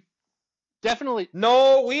 We definitely.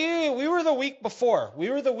 No, we were the week before.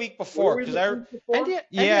 Because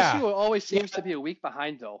NDSU always seems to be a week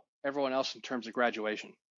behind though everyone else in terms of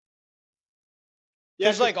graduation.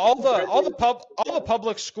 Because all the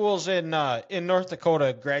public schools in North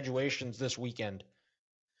Dakota graduations this weekend.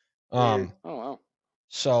 Oh wow.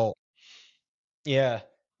 So, yeah.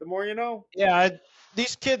 The more you know. Yeah,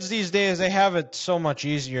 these kids these days, they have it so much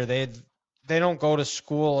easier. They don't go to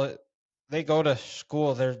school. They go to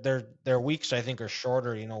school. Their weeks, I think, are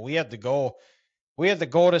shorter. We had to go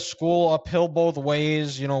to school uphill both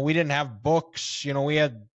ways. We didn't have books. We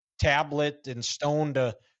had tablet and stone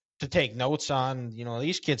to take notes on.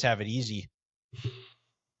 These kids have it easy.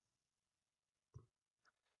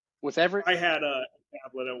 I had a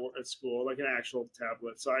tablet at school, like an actual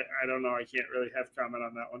tablet. So I don't know. I can't really have comment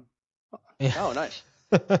on that one. Yeah. Oh, nice.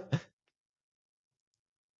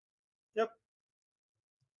 Yep.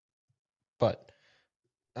 But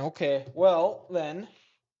okay, well then,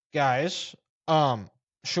 guys,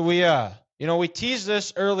 should we? We teased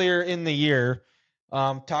this earlier in the year,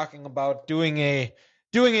 talking about doing a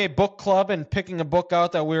book club and picking a book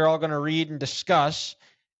out that we're all going to read and discuss.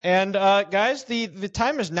 And guys, the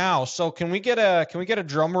time is now. So can we get a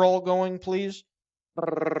drum roll going, please?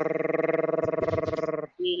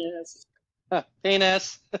 Penis.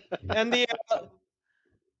 Penis. And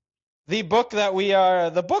the book that we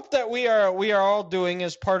are all doing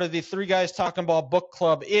as part of the Three Guys Talking Ball book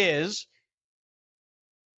club is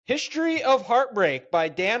History of Heartbreak by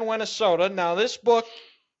Dan Wenisota. Now this book,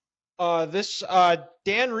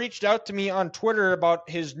 Dan reached out to me on Twitter about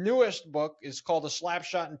his newest book. It's called A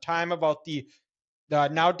Slapshot in Time, about the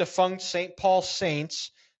now defunct St. Paul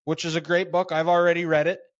Saints, which is a great book. I've already read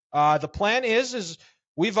it. The plan is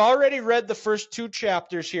we've already read the first 2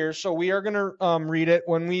 chapters here, so we are going to read it.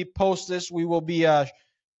 When we post this, we will be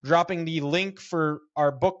dropping the link for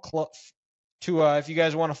our book club to if you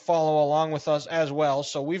guys want to follow along with us as well.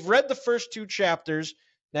 So we've read the first 2 chapters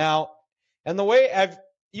now, and the way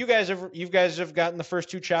you guys have gotten the first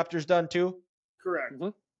 2 chapters done too? Correct.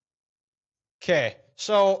 Mhm. Okay,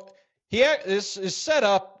 so this is set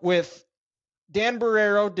up with Dan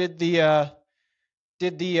Barrero did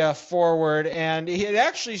the forward, and it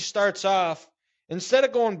actually starts off, instead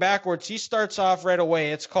of going backwards, he starts off right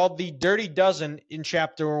away. It's called the Dirty Dozen in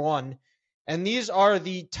chapter 1, and these are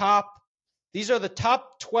the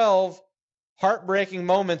top 12 heartbreaking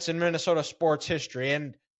moments in Minnesota sports history.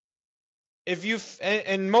 And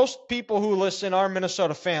and most people who listen are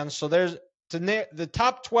Minnesota fans, so there's the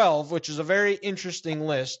top 12, which is a very interesting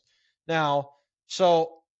list. Now,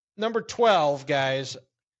 so number 12, guys,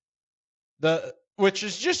 which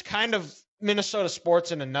is just kind of Minnesota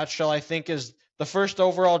sports in a nutshell, I think, is the first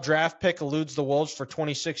overall draft pick eludes the Wolves for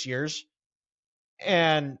 26 years.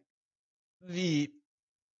 And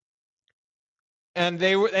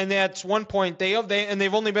that's one point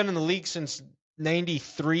they've only been in the league since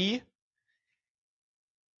 93.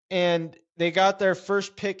 And they got their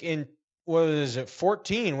first pick in, what is it,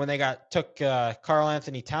 14 when they took Karl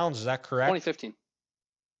Anthony Towns. Is that correct? 2015.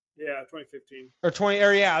 Yeah, 2015. Or 20,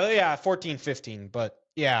 or yeah, 14, 15. But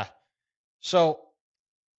yeah. So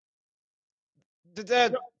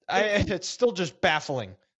it's still just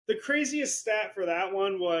baffling. The craziest stat for that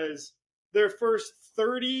one was their first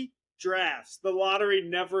 30 drafts. The lottery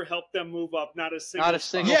never helped them move up, not a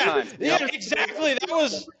single time. Yeah, exactly. That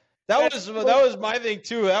was my thing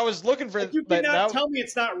too. I was looking for. Like, you cannot tell me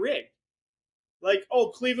it's not rigged. Like, oh,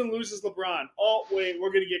 Cleveland loses LeBron. Oh, wait, we're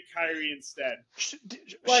going to get Kyrie instead.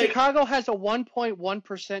 Chicago has a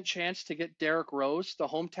 1.1% chance to get Derrick Rose, the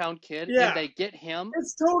hometown kid, and they get him.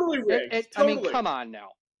 It's totally rigged. Totally. I mean, come on now.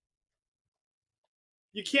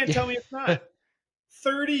 You can't tell me it's not.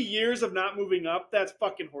 30 years of not moving up, that's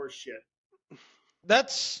fucking horse shit. That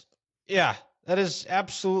is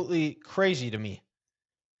absolutely crazy to me.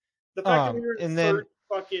 The fact that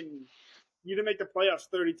you didn't make the playoffs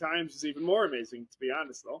 30 times is even more amazing, to be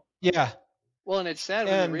honest, though. Yeah. Well, and it's sad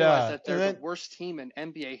when you realize that they're the worst team in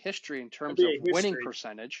NBA history in terms of winning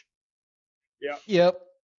percentage. Yeah. Yep.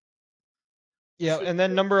 Yeah, and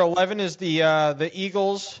then number 11 is the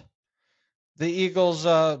Eagles. The Eagles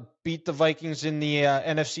beat the Vikings in the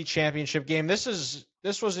NFC Championship game. This was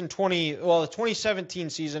in the 2017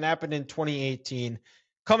 season, happened in 2018.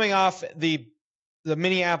 Coming off the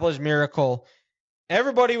Minneapolis Miracle.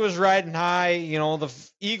 Everybody was riding high. You know, the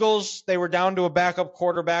Eagles, they were down to a backup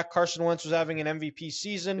quarterback. Carson Wentz was having an MVP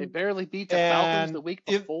season. They barely beat the Falcons the week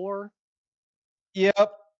before.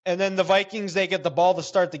 Yep. And then the Vikings, they get the ball to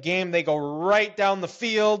start the game. They go right down the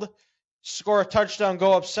field, score a touchdown,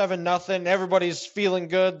 go up 7-0. Everybody's feeling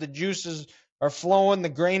good. The juices are flowing. The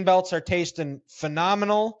grain belts are tasting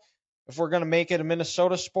phenomenal. If we're going to make it a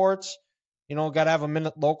Minnesota sports, you know, got to have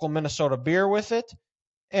a local Minnesota beer with it.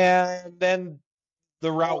 And then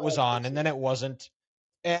the route was on, and then it wasn't.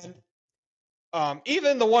 And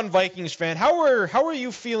even the one Vikings fan, how were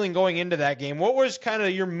you feeling going into that game? What was kind of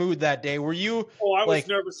your mood that day? Were you? Oh, I was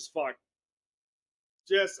nervous as fuck.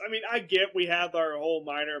 I get we had our whole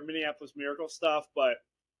minor Minneapolis Miracle stuff, but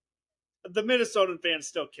the Minnesotan fans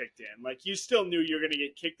still kicked in. Like, you still knew you were going to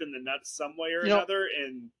get kicked in the nuts some way or another,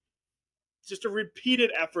 and just a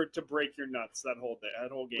repeated effort to break your nuts that whole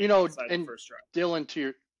game. Inside the first drive. Dylan,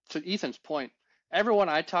 to Ethan's point, everyone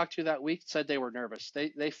I talked to that week said they were nervous.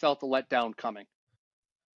 They felt the letdown coming.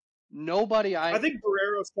 I think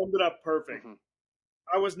Barrero summed it up perfect. Mm-hmm.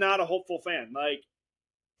 I was not a hopeful fan. Like,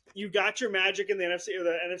 you got your magic in the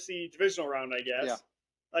NFC divisional round, I guess. Yeah.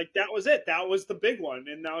 Like, that was it. That was the big one,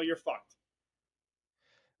 and now you're fucked.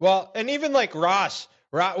 Well, and even like Ross,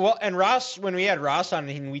 when we had Ross on,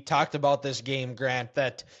 and we talked about this game, Grant,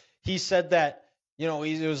 that he said that, you know,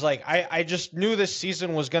 it was like, I just knew this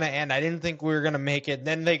season was going to end. I didn't think we were going to make it. And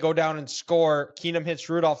then they go down and score. Keenum hits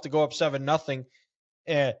Rudolph to go up 7-0.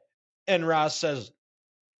 And Ross says,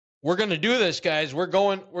 we're going to do this, guys. We're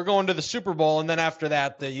going to the Super Bowl. And then after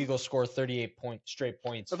that, the Eagles score 38 straight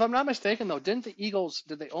points. If I'm not mistaken, though, did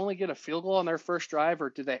they only get a field goal on their first drive, or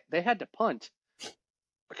did they had to punt?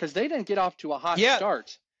 Because they didn't get off to a hot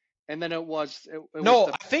start. And then I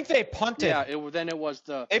think they punted. Yeah, it was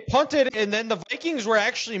they punted, and then the Vikings were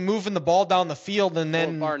actually moving the ball down the field, and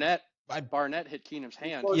then Barnett hit Keenum's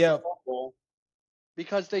hand. Yeah,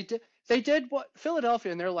 because they did what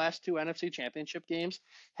Philadelphia in their last two NFC Championship games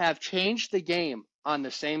have changed the game on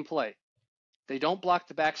the same play. They don't block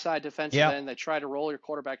the backside defensive end. They try to roll your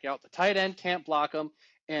quarterback out. The tight end can't block them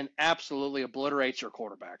and absolutely obliterates your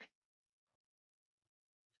quarterback.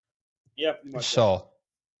 Yeah. So,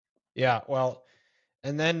 yeah, well,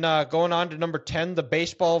 and then going on to number 10, the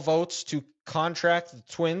baseball votes to contract the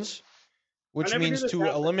Twins, which means to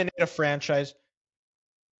eliminate a franchise.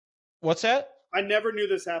 What's that? I never knew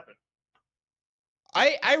this happened.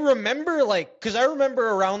 I remember, because I remember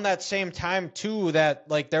around that same time, too, that,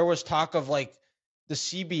 there was talk of, the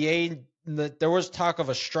CBA, there was talk of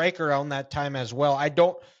a strike around that time as well. I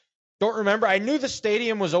don't remember. I knew the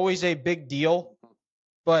stadium was always a big deal,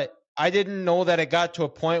 but I didn't know that it got to a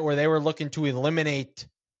point where they were looking to eliminate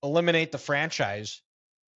the franchise.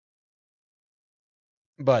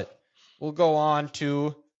 But we'll go on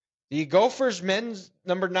to the Gophers men's,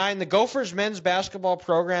 number 9. The Gophers men's basketball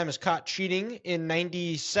program is caught cheating. In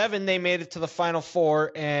 97, they made it to the Final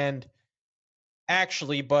Four, and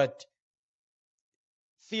but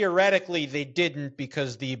theoretically they didn't,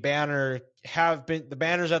 because the banners at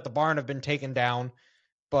the barn have been taken down.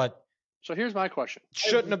 But so here's my question.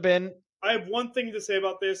 Shouldn't have been. I have one thing to say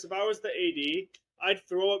about this. If I was the AD, I'd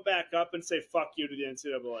throw it back up and say, fuck you to the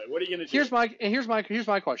NCAA. What are you going to do? Here's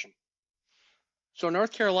my question. So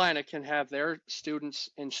North Carolina can have their students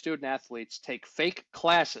and student athletes take fake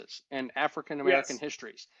classes in African-American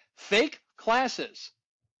histories. Fake classes.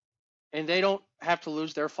 And they don't have to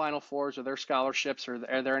lose their Final Fours or their scholarships or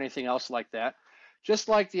there anything else like that. Just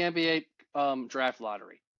like the NBA draft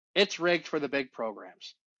lottery. It's rigged for the big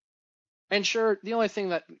programs. And sure, the only thing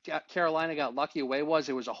that Carolina got lucky away was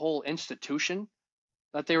it was a whole institution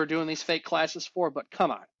that they were doing these fake classes for. But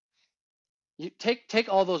come on, you take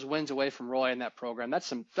all those wins away from Roy and that program. That's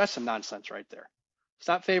some nonsense right there.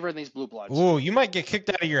 Stop favoring these blue bloods. Ooh, you might get kicked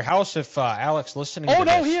out of your house if Alex listening. Oh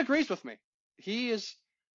no, he agrees with me. He is.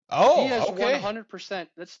 Oh, he is okay. 100%.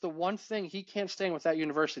 That's the one thing he can't stand with that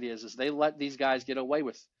university is they let these guys get away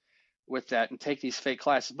with that and take these fake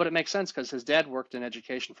classes. But it makes sense because his dad worked in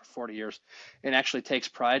education for 40 years and actually takes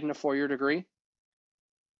pride in a 4-year degree.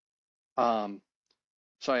 So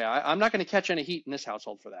yeah, I'm not going to catch any heat in this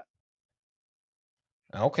household for that.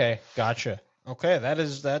 Okay, gotcha. Okay,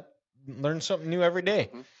 that learn something new every day.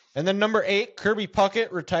 Mm-hmm. And then number 8, Kirby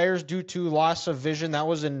Puckett retires due to loss of vision. That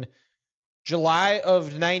was in July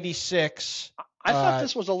of 96. I thought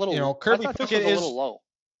this was a little. Kirby Puckett is a little low.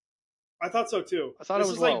 I thought so too. I thought this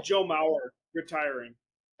it was is low. like Joe Mauer retiring.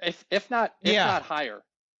 If not higher.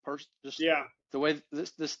 The way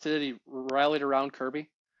this city rallied around Kirby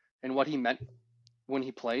and what he meant when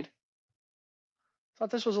he played. I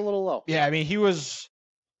thought this was a little low. Yeah, I mean he was.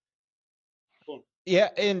 Yeah,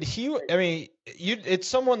 and it's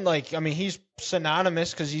someone he's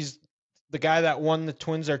synonymous because he's the guy that won the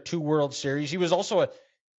Twins their 2 World Series. He was also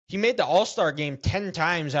he made the All-Star game 10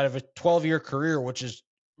 times out of a 12-year career, which is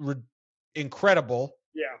incredible.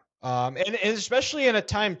 Yeah. And especially in a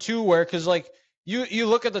time too where you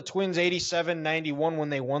look at the Twins 87, 91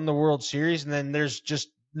 when they won the World Series, and then there's just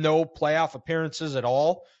no playoff appearances at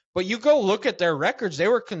all. But you go look at their records; they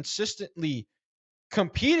were consistently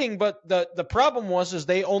competing. But the problem was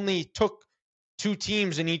they only took 2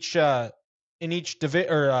 teams in each in each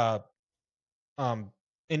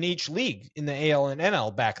league in the AL and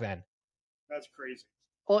NL back then. That's crazy.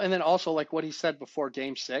 Well, and then also like what he said before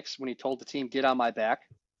Game 6 when he told the team, "Get on my back,"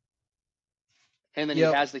 and then he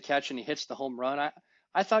has the catch and he hits the home run.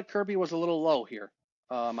 I thought Kirby was a little low here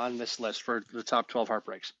on this list for the top 12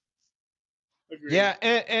 heartbreaks. Agreed. Yeah,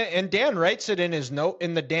 and Dan writes it in his note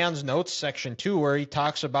in the Dan's notes section too, where he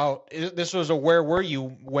talks about this was a where were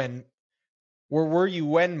you when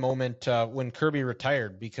moment when Kirby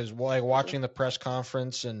retired, because watching the press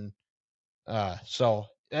conference and so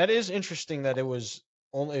that is interesting that it was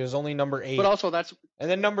only number 8. But also and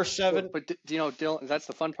then number 7. But Dylan, that's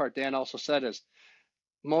the fun part. Dan also said is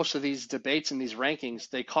most of these debates and these rankings,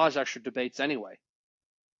 they cause extra debates anyway.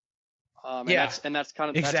 That's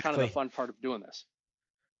kind of the fun part of doing this.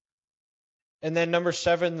 And then number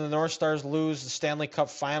 7, the North Stars lose the Stanley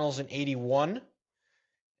Cup Finals in 81.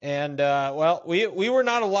 And we were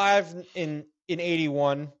not alive in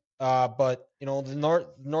 81, but the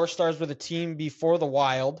North Stars were the team before the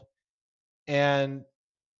Wild, And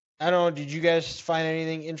I don't know, did you guys find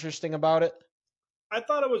anything interesting about it? I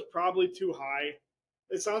thought it was probably too high.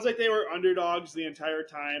 It sounds like they were underdogs the entire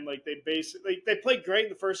time. Like they played great in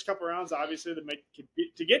the first couple rounds, obviously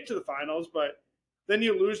to get to the finals, but then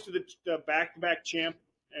you lose to the back-to-back champ,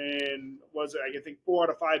 and was it, I think 4 out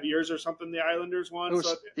of 5 years or something the Islanders won.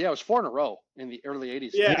 It was 4 in a row in the early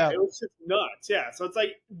 '80s. Yeah, it was just nuts. Yeah, so it's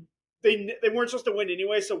like they weren't supposed to win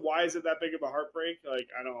anyway. So why is it that big of a heartbreak? Like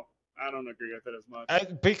I don't agree with it as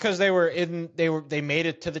much. Because they made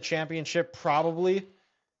it to the championship probably,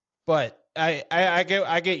 but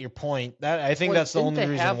I get your point. That I think that's the only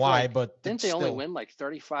reason why. But didn't they only win like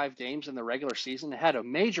 35 games in the regular season? They had a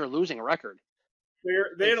major losing record.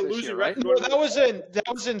 They had a losing record. No, that was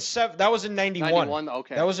in 91. 91,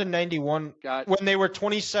 okay. That was in 91 when they were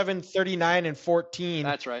 27, 39, and 14.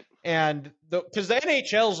 That's right. And because the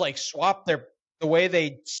NHL's like swapped the way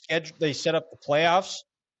they set up the playoffs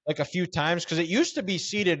like a few times, because it used to be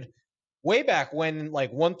seeded way back when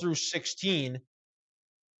like 1 through 16,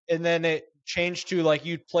 and then it changed to like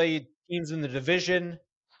you'd play teams in the division,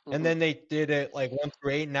 and then they did it like 1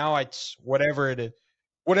 through 8. Now it's whatever it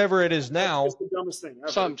is now. That's the dumbest thing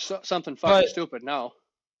ever. Something fucking stupid now.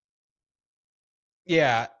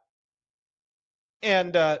 Yeah.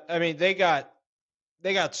 And I mean they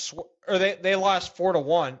lost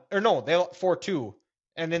 4-1, or no, they 4-2,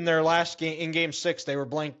 and in their last game, in Game 6, they were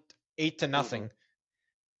blanked 8-0.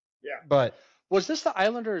 Yeah, but was this the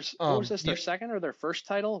Islanders? Was this their second or their first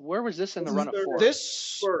title? Where was this in the run of 4?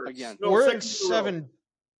 This again. No, we're in 7.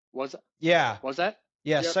 Was it? Yeah. Was that?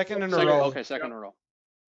 Yeah, second in a row. Okay, second in a row.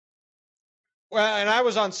 Well, and I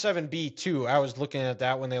was on 7B too. I was looking at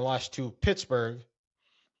that when they lost to Pittsburgh.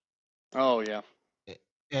 Oh yeah.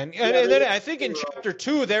 And then I think in Chapter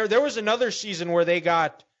 2 there was another season where they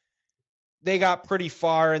got pretty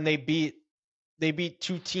far, and they beat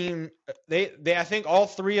 2 teams. They I think all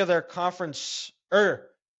 3 of their conference, or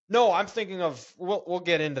no, I'm thinking of we'll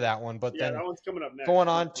get into that one, but then that one's coming up next. Going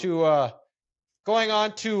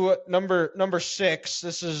on to number 6.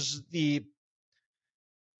 This is the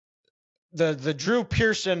Drew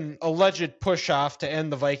Pearson alleged push-off to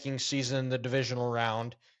end the Vikings season in the divisional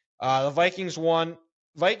round. The Vikings won.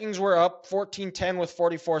 Vikings were up 14-10 with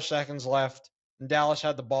 44 seconds left, and Dallas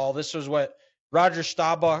had the ball. This was what Roger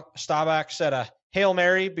Staubach said, a Hail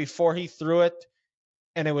Mary before he threw it,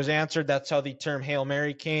 and it was answered. That's how the term Hail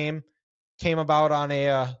Mary came about on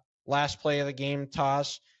a last play of the game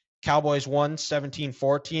toss. Cowboys won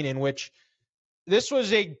 17-14, in which this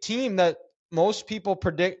was a team that most people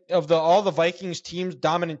predict of all the Vikings teams,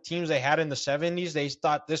 dominant teams they had in the 70s. They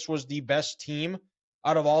thought this was the best team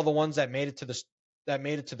out of all the ones that made it to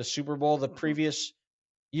the Super Bowl the previous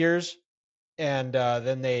years, and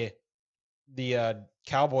then the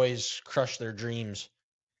Cowboys crushed their dreams.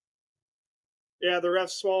 Yeah, the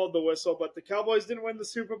refs swallowed the whistle, but the Cowboys didn't win the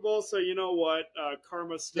Super Bowl, so you know what?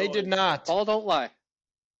 Karma still. They did not. Ball don't lie.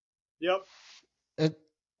 Yep.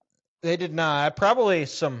 They did not. Probably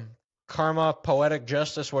some karma, poetic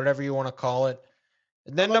justice, whatever you want to call it.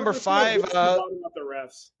 And then number 5. About the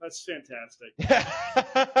refs. That's fantastic.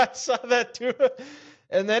 I saw that too.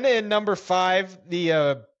 And then in number 5,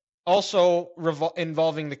 the also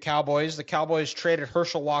involving the Cowboys. The Cowboys traded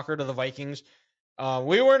Herschel Walker to the Vikings.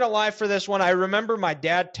 We weren't alive for this one. I remember my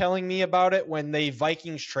dad telling me about it when the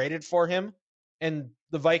Vikings traded for him, and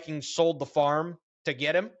the Vikings sold the farm to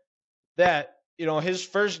get him. That, his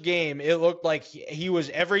first game, it looked like he was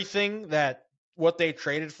everything that what they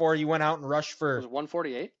traded for. He went out and rushed for. It was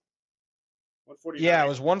 148? 149. Yeah, it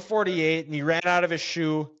was 148, and he ran out of his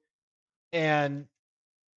shoe, and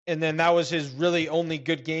then that was his really only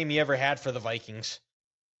good game he ever had for the Vikings.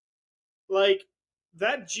 Like,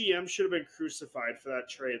 that GM should have been crucified for that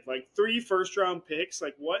trade. Like 3 first-round picks.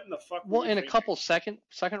 Like, what in the fuck? Well, and a couple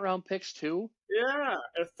second-round picks too. Yeah,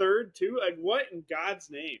 a third too. Like, what in God's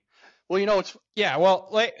name? Well,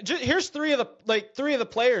 it's here's 3 of the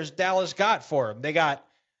players Dallas got for him. They got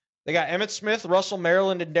Emmitt Smith, Russell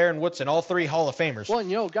Maryland, and Darren Woodson, all 3 Hall of Famers. Well,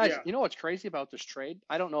 and guys, you know what's crazy about this trade?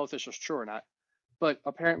 I don't know if this was true or not, but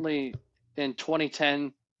apparently in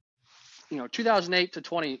 2010, 2008 to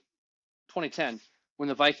 2010, when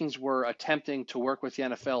the Vikings were attempting to work with the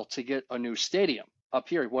NFL to get a new stadium up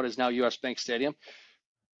here, what is now US Bank Stadium,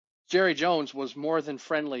 Jerry Jones was more than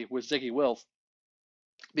friendly with Ziggy Wilf,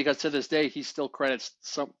 because to this day he still credits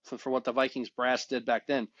for what the Vikings brass did back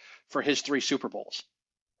then for his 3 Super Bowls.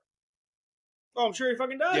 Oh, I'm sure he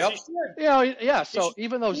fucking does. Yep. He should. Yeah. So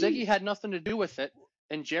even though Ziggy had nothing to do with it,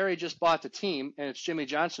 and Jerry just bought the team, and it's Jimmy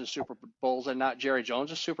Johnson's Super Bowls and not Jerry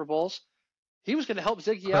Jones's Super Bowls, he was going to help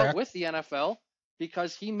Ziggy out with the NFL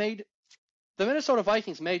because he made The Minnesota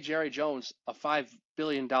Vikings made Jerry Jones a $5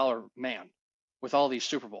 billion man with all these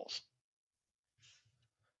Super Bowls.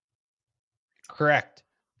 Correct.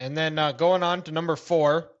 And then going on to number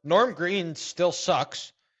 4, Norm Green still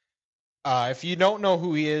sucks. If you don't know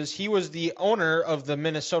who he is, he was the owner of the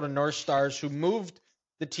Minnesota North Stars who moved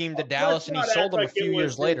the team to Dallas, and he sold them a few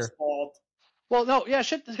years later. Well, no, yeah,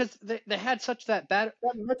 shit, because they had such that bad.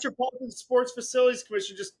 That Metropolitan Sports Facilities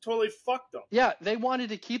Commission just totally fucked them. Yeah, they wanted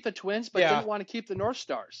to keep the Twins, but didn't want to keep the North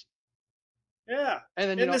Stars. Yeah, and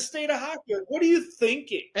then in the state of hockey, what are you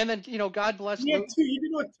thinking? And then God bless. You did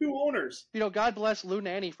with 2 owners. God bless Lou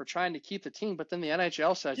Nanne for trying to keep the team, but then the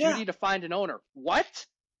NHL says you need to find an owner. What?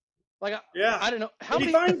 Like, I don't know how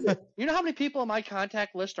many. You know how many people on my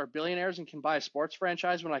contact list are billionaires and can buy a sports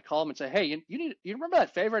franchise? When I call them and say, "Hey, you remember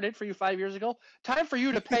that favor I did for you 5 years ago? Time for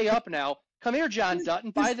you to pay up now. Come here, John Dutton,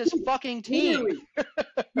 buy this fucking team."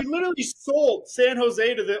 He literally sold San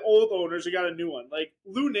Jose to the old owners and got a new one. Like,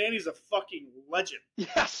 Lou Nanne's a fucking legend.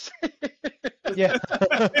 Yes. Yeah.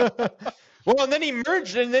 Well, and then he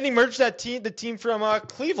merged the team from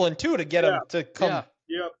Cleveland too, to get him to come. Yeah.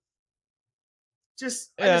 Yep.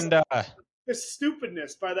 The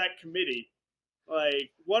stupidness by that committee.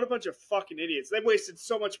 Like, what a bunch of fucking idiots. They wasted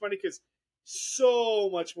so much money because so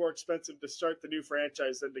much more expensive to start the new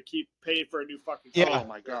franchise than to keep paying for a new fucking team. Oh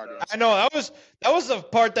my god. I know that was the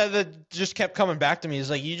part that just kept coming back to me.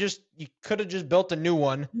 Is like you could have just built a new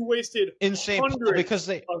one. You wasted hundreds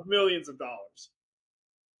of millions of dollars.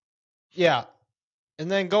 Yeah.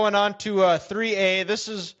 And then going on to 3A, this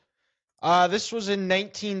was in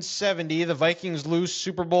 1970. The Vikings lose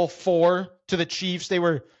Super Bowl 4 to the Chiefs.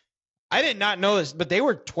 I did not know this, but they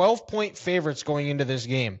were 12-point favorites going into this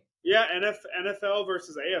game. Yeah, NFL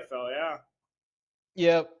versus AFL, yeah.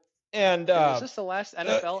 Yep. And was this the last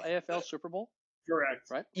NFL AFL Super Bowl?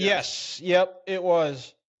 Correct. Right? Yes. Yep, it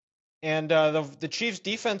was. And the Chiefs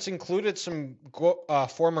defense included some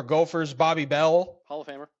former Gophers, Bobby Bell, Hall of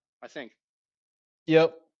Famer, I think.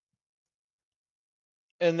 Yep.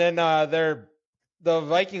 And then the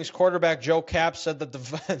Vikings quarterback Joe Kapp said that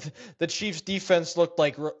the Chiefs defense looked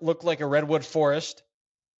like a redwood forest.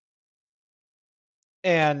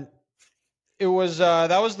 And it was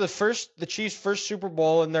that was the Chiefs' first Super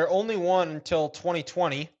Bowl, and they're only won until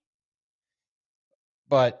 2020.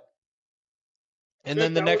 But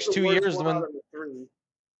then the next 2 years,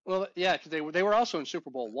 well, yeah, because they were also in Super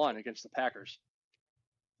Bowl 1 against the Packers.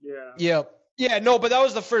 Yeah. Yep. Yeah, no, but that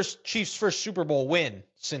was the Chiefs' first Super Bowl win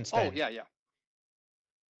since then. Oh, yeah.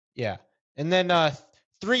 Yeah. And then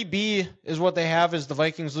 3B is what they have is the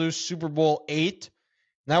Vikings lose Super Bowl 8.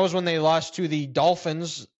 And that was when they lost to the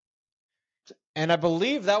Dolphins. And I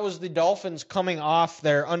believe that was the Dolphins coming off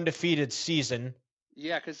their undefeated season.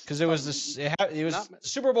 Yeah, because it was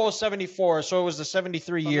Super Bowl 74, so it was the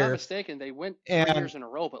 73 year. If I'm not mistaken, they went 3 years in a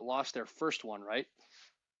row, but lost their first one, right?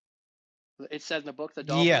 It said in the book the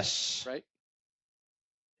Dolphins, yes, right?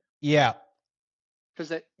 Yeah.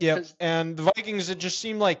 Yeah, and the Vikings, it just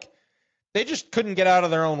seemed like they just couldn't get out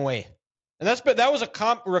of their own way, and that was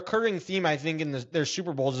a recurring theme I think in their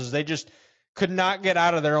Super Bowls is they just could not get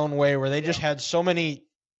out of their own way, where they just had so many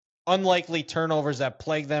unlikely turnovers that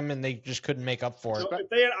plagued them, and they just couldn't make up for it. So if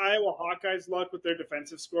they had Iowa Hawkeyes luck with their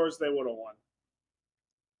defensive scores, they would have won.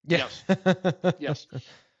 Yeah. Yes.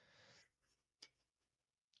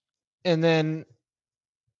 And then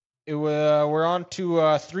we're on to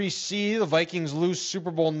 3C. The Vikings lose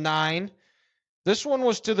Super Bowl 9. This one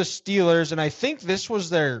was to the Steelers, and I think this was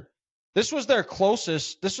their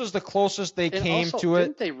closest. This was the closest they came to it.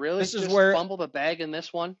 Didn't they really fumble the bag in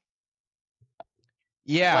this one?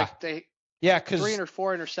 Yeah. Because 3 or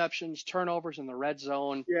 4 interceptions, turnovers in the red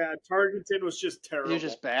zone. Yeah, Tarkenton was just terrible. He was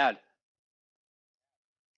just bad.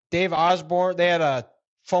 Dave Osborne, they had a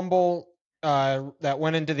fumble that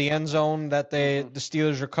went into the end zone that the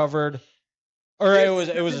Steelers recovered, or it was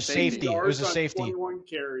a safety. It was a safety. 21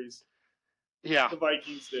 carries. Yeah, the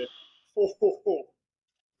Vikings did.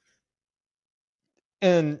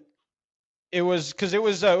 And it was because it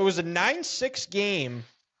was a 9-6 game.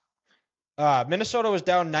 Minnesota was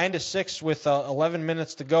down 9-6 with 11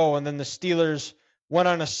 minutes to go, and then the Steelers went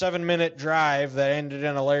on a 7-minute drive that ended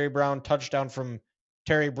in a Larry Brown touchdown from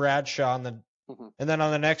Terry Bradshaw and then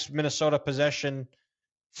on the next Minnesota possession,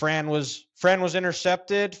 Fran was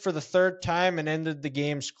intercepted for the third time and ended the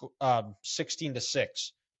game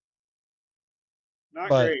 16-6. Not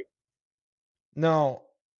great. No,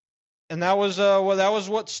 and that was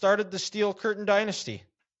what started the Steel Curtain dynasty.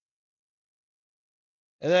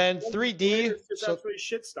 And then 3D, absolutely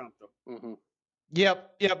shit stomped them.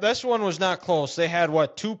 Yep. This one was not close. They had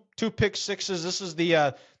two pick sixes. This is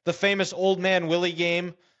the famous Old Man Willie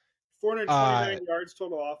game. 429 yards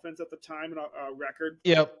total offense at the time, and a record.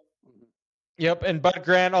 Yep. Yep. And Bud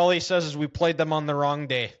Grant, all he says is we played them on the wrong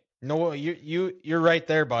day. No, you're right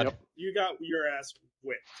there, bud. Yep. You got your ass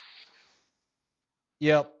whipped.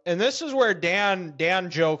 Yep. And this is where Dan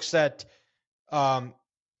jokes that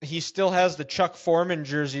he still has the Chuck Foreman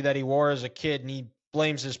jersey that he wore as a kid, and he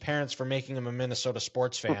blames his parents for making him a Minnesota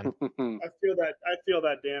sports fan. I feel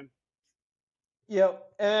that, Dan. Yep.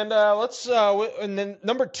 And and then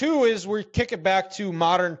number 2 is we kick it back to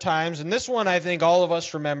modern times. And this one I think all of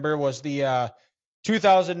us remember was the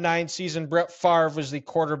 2009 season. Brett Favre was the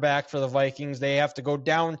quarterback for the Vikings. They have to go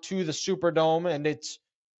down to the Superdome, and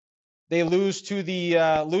they lose to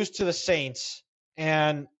the Saints.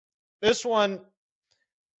 And this one,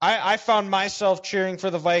 I found myself cheering for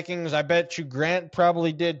the Vikings. I bet you Grant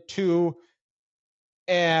probably did too.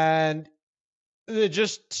 And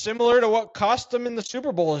just similar to what cost them in the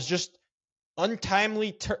Super Bowl is just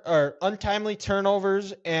untimely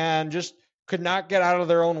turnovers and just could not get out of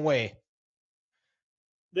their own way.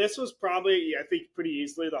 This was probably, I think, pretty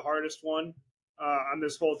easily the hardest one on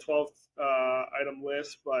this whole 12th item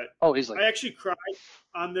list. But easily. I actually cried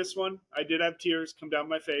on this one. I did have tears come down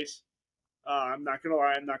my face. I'm not going to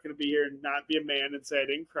lie. I'm not going to be here and not be a man and say I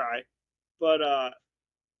didn't cry. But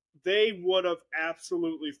they would have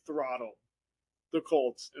absolutely throttled the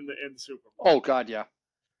Colts in the Super Bowl. Oh, God, yeah.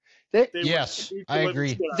 I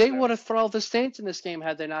agree. They would have throttled the Saints in this game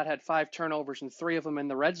had they not had 5 turnovers and 3 of them in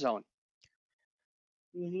the red zone.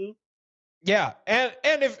 Mm-hmm. Yeah,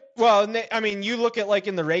 and you look at like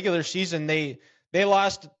in the regular season, they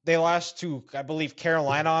lost to, I believe,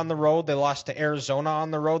 Carolina on the road. They lost to Arizona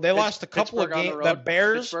on the road. They lost a couple of games. The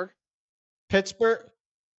Bears, Pittsburgh.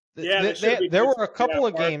 Yeah, there were a couple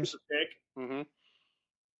of games. Mm-hmm.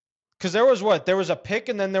 Because there was a pick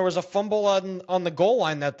and then there was a fumble on the goal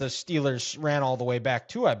line that the Steelers ran all the way back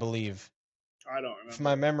to, I believe. I don't remember. If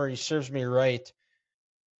my memory serves me right.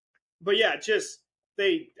 But yeah,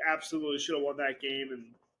 they absolutely should have won that game, and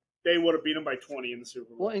they would have beat them by 20 in the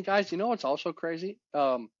Super Bowl. Well, and guys, you know what's also crazy?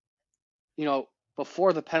 Before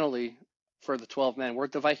the penalty for the 12 men,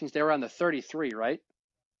 the Vikings, they were on the 33, right?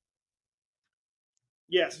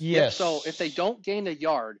 Yes. Yes. So if they don't gain a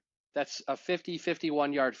yard, that's a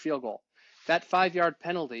 51-yard field goal. That 5-yard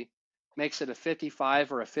penalty makes it a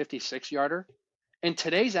 55 or a 56-yarder. In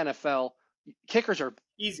today's NFL, kickers are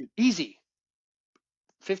easy.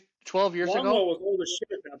 12 years ago. Longwell was old as shit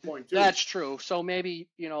at that point, too. That's true. So maybe,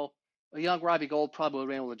 a young Robbie Gould probably would have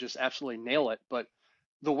been able to just absolutely nail it. But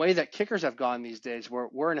the way that kickers have gone these days,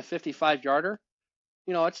 we're in a 55-yarder,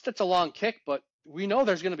 it's a long kick, but we know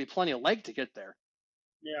there's going to be plenty of leg to get there.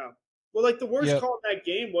 Yeah. Well, like the worst call in that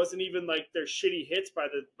game wasn't even like their shitty hits by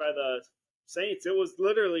the Saints. It was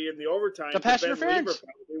literally in the overtime. The pass interference.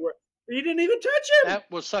 He didn't even touch him.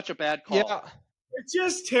 That was such a bad call. Yeah. It's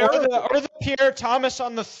just terrible. Or the Pierre Thomas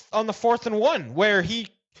on the 4th and 1, where he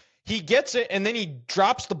gets it and then he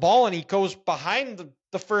drops the ball and he goes behind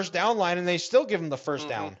the first down line and they still give him the first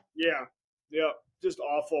down. Yeah. Just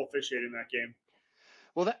awful officiating that game.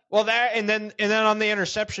 Well, that and then on the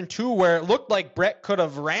interception too, where it looked like Brett could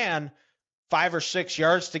have ran 5 or 6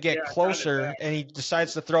 yards to get closer, and he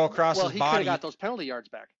decides to throw across his body. Well, he could have got those penalty yards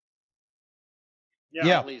back.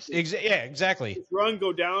 Yeah, exactly. Just run,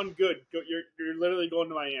 go down, good. You're literally going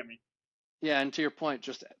to Miami. Yeah, and to your point,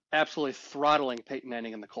 just absolutely throttling Peyton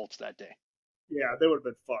Manning and the Colts that day. Yeah, they would have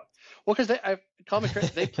been fucked. Well, because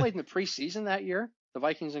they played in the preseason that year, the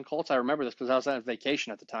Vikings and Colts. I remember this because I was on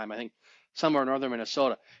vacation at the time. I think somewhere in northern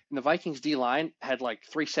Minnesota, and the Vikings D line had like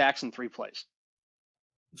 3 sacks in 3 plays.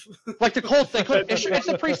 Like the Colts, they couldn't. It's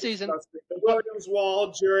the preseason. Williams,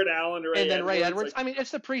 Wall, Jared Allen, and then Ray Edwards. I mean,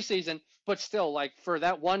 it's the preseason, but still, like for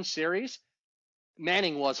that one series,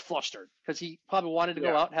 Manning was flustered because he probably wanted to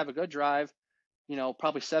go out and have a good drive.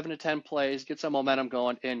 Probably 7 to 10 plays, get some momentum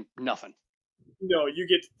going, and nothing. No, you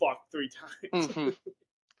get fucked 3 times. Mm-hmm.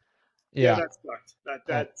 Yeah, that sucked.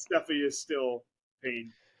 That definitely is still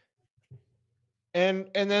pain. And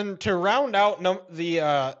then to round out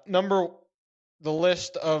the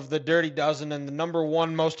list of the Dirty Dozen and the number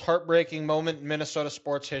 1 most heartbreaking moment in Minnesota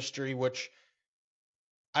sports history, which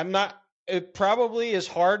it probably is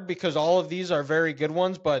hard because all of these are very good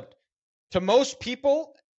ones, but to most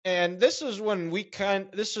people, and this is when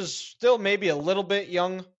this is still maybe a little bit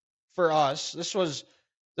young for us. This was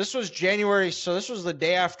January, so this was the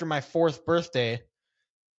day after my 4th birthday.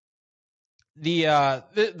 The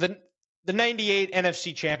 98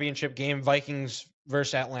 NFC Championship game, Vikings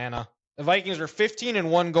versus Atlanta. The Vikings were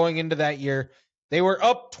 15-1 going into that year. They were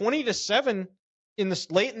up 20-7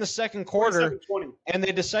 late in the second quarter, and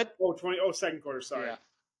they decided. Second quarter. Sorry.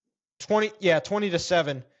 Yeah.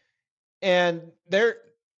 20-7, and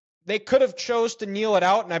they could have chose to kneel it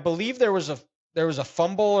out, and I believe there was a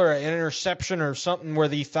fumble or an interception or something where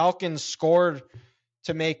the Falcons scored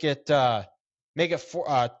to make it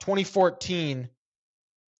 2014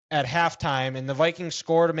 at halftime, and the Vikings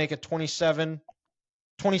scored to make it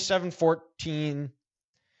 27-14,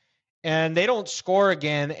 and they don't score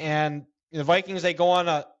again, and the Vikings they go on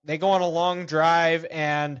a long drive,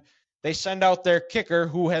 and they send out their kicker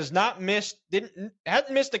who hadn't missed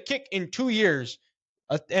a kick in 2 years,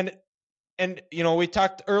 and we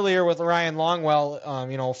talked earlier with Ryan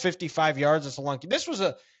Longwell, 55 yards is a long kick. This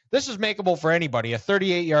is makeable for anybody, a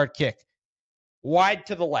 38-yard kick, wide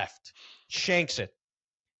to the left, shanks it.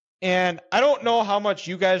 And I don't know how much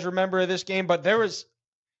you guys remember this game, but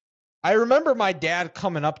I remember my dad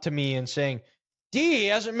coming up to me and saying, D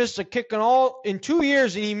hasn't missed a kick in 2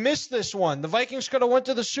 years, and he missed this one. The Vikings could have went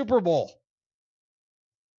to the Super Bowl.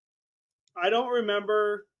 I don't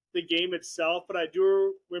remember the game itself, but I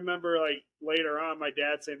do remember like later on my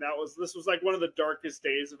dad saying this was like one of the darkest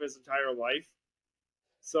days of his entire life.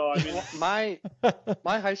 So I mean,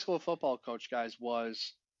 my high school football coach, guys, would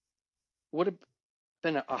have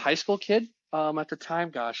been a high school kid at the time,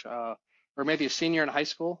 gosh, or maybe a senior in high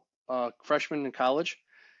school, freshman in college.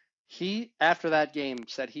 He, after that game,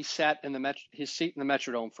 said he sat in his seat in the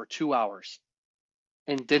Metrodome for 2 hours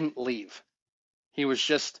and didn't leave. He was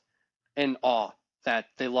just in awe that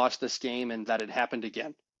they lost this game and that it happened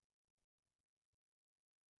again.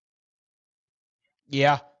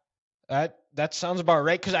 Yeah, that sounds about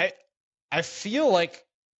right, because I feel like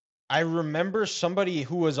I remember somebody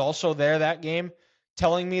who was also there that game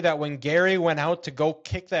telling me that when Gary went out to go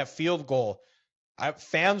kick that field goal,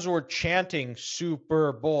 fans were chanting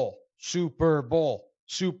Super Bowl, Super Bowl,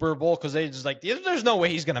 Super Bowl, because they just like, there's no way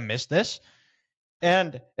he's going to miss this.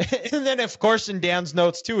 And then, of course, in Dan's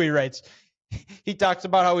notes, too, he talks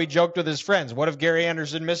about how he joked with his friends. What if Gary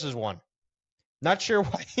Anderson misses one? Not sure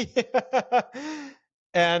why.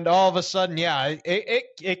 And all of a sudden, yeah,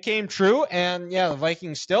 it came true. And, yeah, the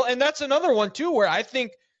Vikings still. And that's another one, too, where I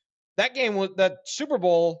think that Super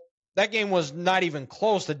Bowl, that game was not even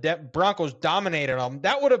close. The Broncos dominated them.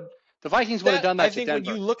 The Vikings would have done that. I think when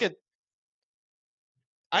you look at,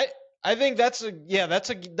 I think that's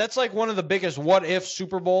like one of the biggest what if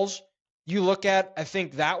Super Bowls. You look at, I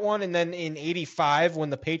think that one, and then in '85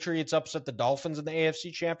 when the Patriots upset the Dolphins in the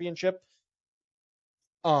AFC Championship.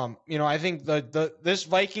 I think this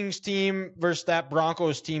Vikings team versus that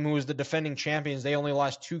Broncos team, who was the defending champions, they only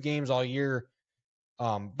lost 2 games all year.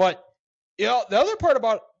 But the other part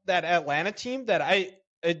about that Atlanta team that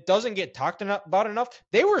it doesn't get talked about enough,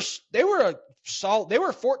 they were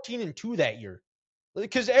 14-2 that year,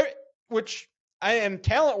 because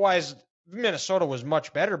talent wise Minnesota was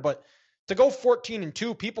much better, but to go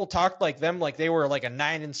 14-2, people talked like they were like a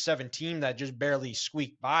 9-7 team that just barely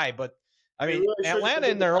squeaked by. But I mean, really Atlanta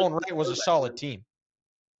in their own right was a solid team.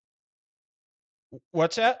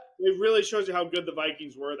 What's that? It really shows you how good the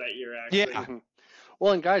Vikings were that year, actually. Yeah.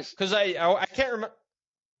 Well, and guys, because I can't remember.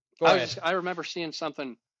 I remember seeing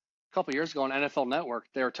something a couple years ago on NFL Network.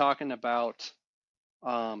 They were talking about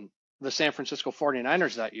the San Francisco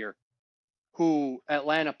 49ers that year, who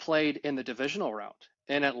Atlanta played in the divisional round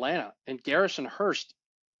in Atlanta, and Garrison Hurst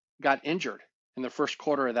got injured in the first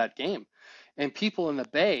quarter of that game. And people in the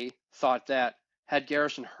Bay thought that had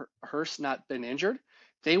Garrison Hurst not been injured,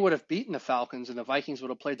 they would have beaten the Falcons and the Vikings would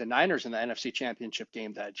have played the Niners in the NFC Championship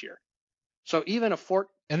game that year. So even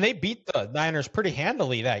and they beat the Niners pretty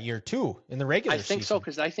handily that year too in the regular season. I think so,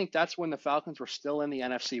 because I think that's when the Falcons were still in the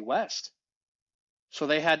NFC West. So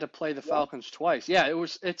they had to play the Falcons twice. Yeah, it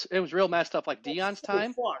was real messed up. Like Dion's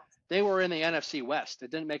time, they were in the NFC West.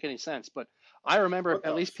 It didn't make any sense. But I remember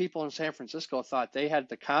at least people in San Francisco thought they had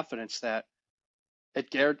the confidence that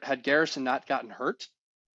had Garrison not gotten hurt,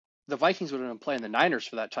 the Vikings would have been playing the Niners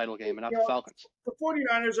for that title game and not the Falcons. The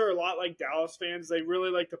 49ers are a lot like Dallas fans. They really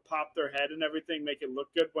like to pop their head and everything, make it look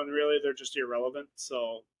good, when really they're just irrelevant.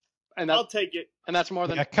 So I'll take it. And that's more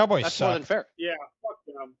than Cowboys that's suck. more than fair. Yeah, fuck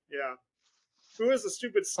them. Yeah. Who is the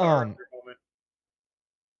stupid star at the moment?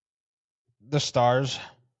 The Stars.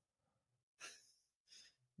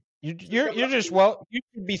 You're just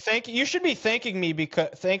you should be thanking me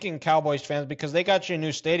thanking Cowboys fans because they got you a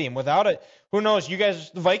new stadium. Without it, who knows?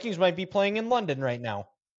 The Vikings might be playing in London right now.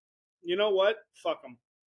 You know what? Fuck them.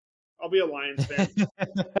 I'll be a Lions fan.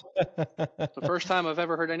 The first time I've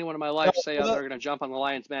ever heard anyone in my life say they're going to jump on the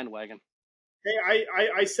Lions bandwagon. Hey,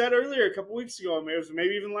 I said earlier a couple weeks ago,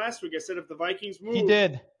 maybe even last week, I said if the Vikings moved, he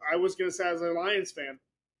did. I was going to say I was a Lions fan.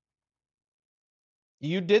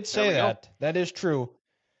 You did say that. That is true.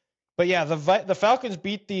 But yeah, the Falcons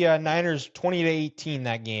beat the Niners 20-18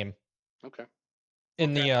 that game. Okay.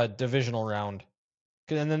 in the divisional round.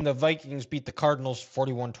 And then the Vikings beat the Cardinals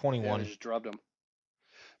 41-21. Yeah, they just drubbed them.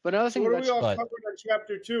 But another So thing what do we that's, all but- covered on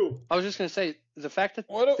chapter 2? I was just going to say, the fact that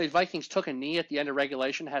What the Vikings took a knee at the end of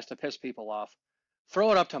regulation has to piss people off.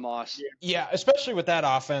 Throw it up to Moss. Yeah, especially with that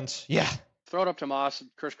offense. Yeah. Throw it up to Moss.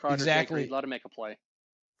 Chris Carter, Exactly. Jake Reed, let him make a play.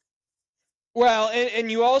 Well,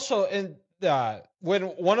 and you also when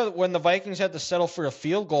the Vikings had to settle for a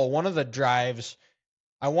field goal, one of the drives,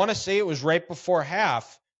 I want to say it was right before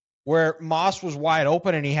half, where Moss was wide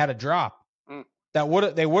open and he had a drop. Mm.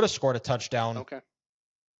 They would have scored a touchdown. Okay.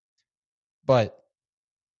 But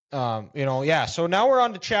yeah. So now we're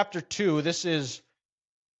on to chapter 2. This is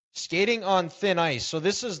skating on thin ice. So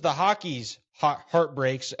this is the hockey's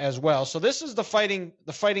heartbreaks as well. So this is the Fighting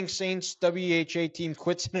Saints WHA team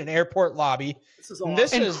quits in an airport lobby. This is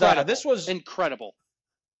awesome. This was incredible.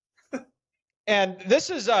 And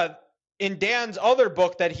this is in Dan's other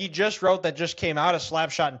book that he just wrote that just came out, of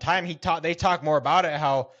Slapshot in Time. They talk more about it,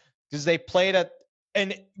 how because they played at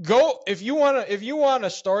and go if you want a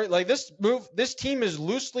story like this team is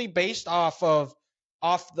loosely based off the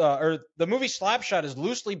movie Slapshot is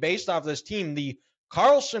loosely based off this team. The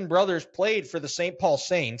Carlson brothers played for the St. Paul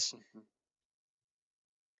Saints.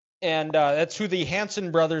 And that's who the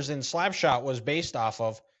Hanson brothers in Slapshot was based off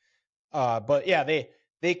of. But yeah,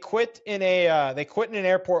 they quit in an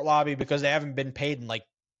airport lobby because they haven't been paid in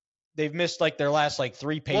they've missed their last 3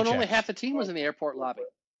 paychecks. Well, and only half the team was in the airport lobby.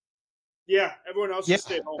 Yeah, everyone else just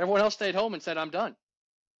stayed home. Everyone else stayed home and said, "I'm done."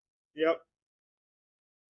 Yep.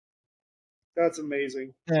 That's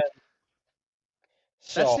amazing. Yeah.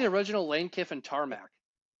 That's the original Lane Kiffin tarmac,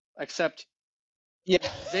 except they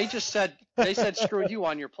said screw you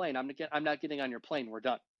on your plane. I'm not getting on your plane. We're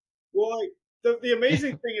done. Well, the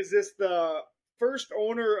amazing thing is this: the first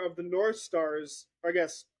owner of the North Stars, I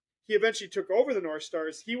guess he eventually took over the North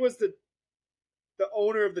Stars. He was the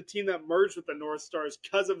owner of the team that merged with the North Stars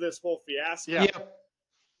because of this whole fiasco. Yeah.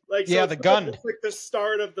 The gun. It's like the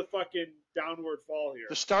start of the fucking downward fall here.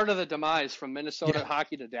 The start of the demise from Minnesota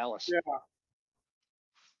hockey to Dallas. Yeah.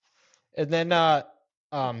 And then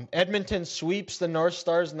Edmonton sweeps the North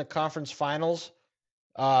Stars in the conference finals.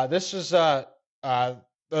 This is the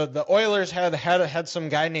Oilers had some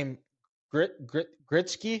guy named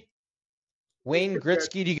Gretzky. Wayne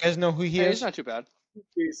Gretzky. Do you guys know who he is? He's not too bad.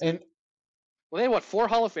 And they had 4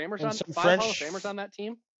 Hall of Famers on 5 Hall of Famers on that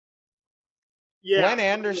team. Yeah. Glenn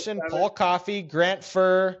Anderson, Paul Coffey, Grant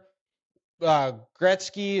Furr,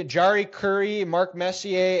 Gretzky, Jari Kurri, Mark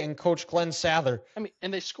Messier, and Coach Glenn Sather. I mean,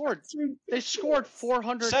 and they scored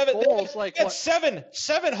 400 goals.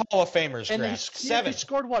 Seven Hall of Famers. And they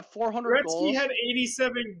scored 400 goals. Gretzky had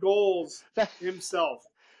 87 goals himself.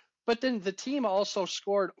 But then the team also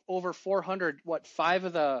scored over 400. 5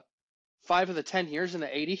 of the 10 years in the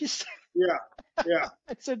 80s. Yeah.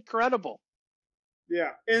 It's incredible.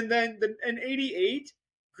 Yeah, and then in '88,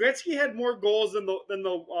 Gretzky had more goals than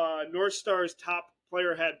the North Stars top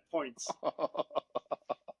player had points.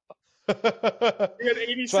 He had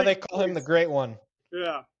 86. That's why they call him the Great One.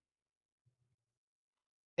 Yeah.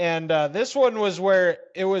 And this one was where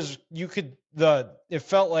it was it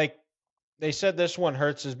felt like they said this one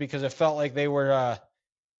hurts is because it felt like they were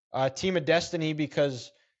a team of destiny because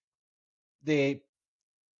they.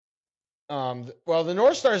 The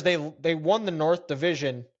North Stars they won the North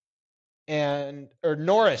Division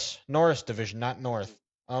Norris Division, not North.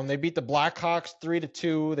 They beat the Blackhawks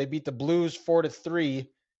 3-2. They beat the Blues 4-3. In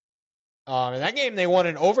that game they won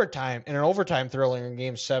in an overtime thriller in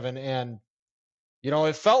Game 7. And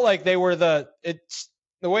it felt like they were the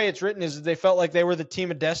way it's written is they felt like they were the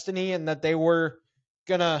team of destiny and that they were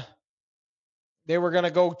gonna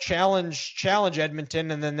go challenge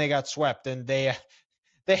Edmonton, and then they got swept and they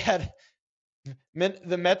had.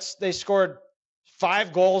 The Mets, they scored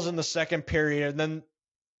 5 goals in the second period, and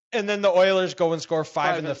then the Oilers go and score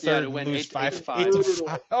 5 in the third and lose 5.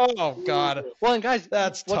 Oh God! Well, and guys,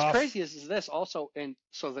 what's crazy is this also, and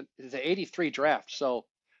so the '83 draft. So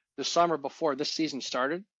the summer before this season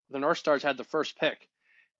started, the North Stars had the first pick,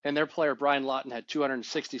 and their player Brian Lawton had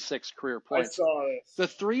 266 career points. I saw this. The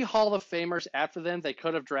 3 Hall of Famers after them they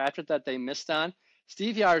could have drafted that they missed on: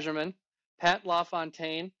 Steve Yzerman, Pat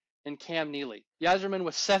LaFontaine, and Cam Neely. Yzerman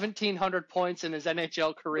with 1,700 points in his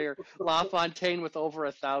NHL career. LaFontaine with over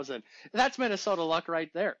 1,000. That's Minnesota luck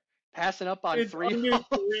right there. Passing up on 3 Hall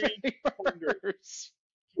of Famers.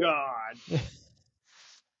 God.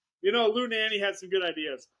 Lou Nanne had some good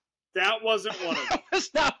ideas. That wasn't one of them. That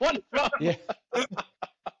was not one of them. Yeah.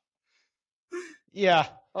 Yeah.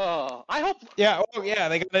 Oh, I hope. Yeah. Oh, yeah.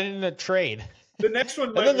 They got it in a trade. The next one.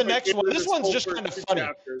 And then the next one. This one's just kind of funny.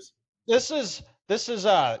 Chapters. This is this is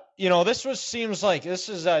seems like this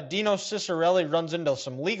is Dino Ciccarelli runs into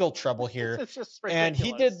some legal trouble here, It's just and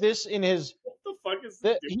he ridiculous. did this in his What the fuck is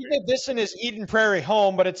he did this in his Eden Prairie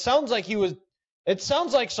home, but it sounds like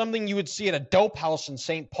something you would see at a dope house in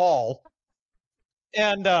St. Paul,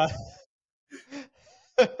 and but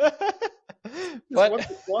what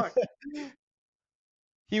the fuck?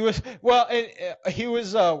 he was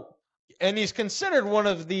and he's considered one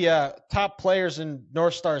of the top players in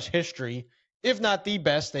North Star's history, if not the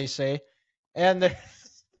best, they say. And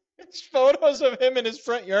there's photos of him in his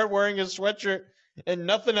front yard wearing his sweatshirt and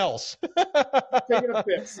nothing else. Taking a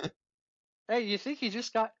piss. Hey, you think he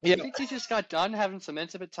just got done having some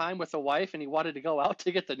intimate time with the wife, and he wanted to go out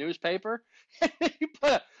to get the newspaper? He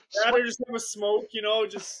put a Yeah, they just have a smoke,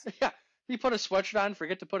 just he put a sweatshirt on,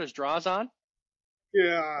 forget to put his drawers on.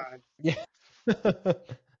 God. Yeah.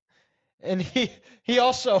 And he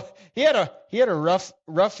had a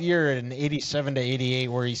rough year in 87 to 88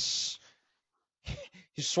 where he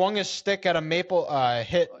swung his stick at a Maple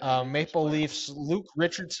Leafs Luke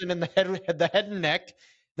Richardson in the head and neck.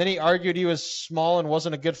 Then he argued he was small and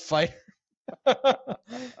wasn't a good fighter.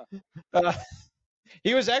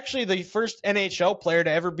 He was actually the first NHL player to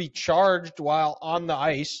ever be charged while on the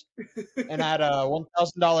ice, and had a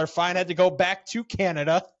 $1,000 fine. Had to go back to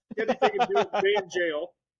Canada. He had to take a day in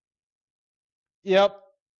jail. Yep.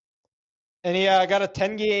 And he got a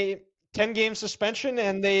 10-game suspension,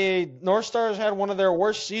 and the North Stars had one of their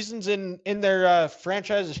worst seasons in their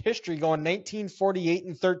franchise's history, going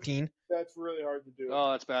 1948-13. That's really hard to do.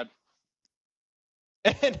 Oh, that's bad.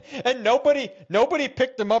 And nobody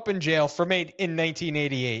picked him up in jail in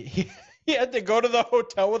 1988. He had to go to the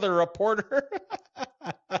hotel with a reporter.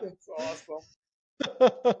 That's awesome.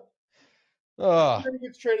 Then he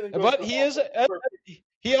gets traded and goes but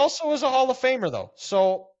he also is a Hall of Famer, though.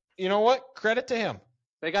 So, you know what? Credit to him.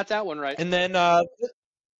 They got that one right. And then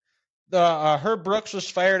Herb Brooks was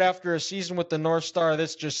fired after a season with the North Star.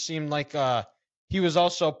 This just seemed like he was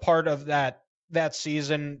also part of that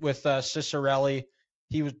season with Ciccarelli.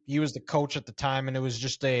 He was the coach at the time, and it was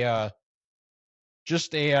just a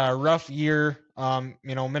rough year.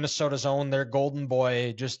 Minnesota's own, their golden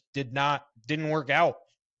boy, just didn't work out.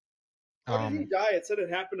 How did he die? It said it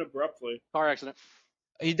happened abruptly. Car accident.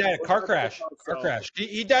 He died a car crash.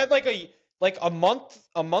 He died like a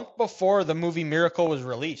month before the movie Miracle was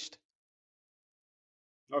released.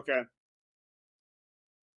 Okay.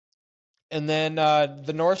 And then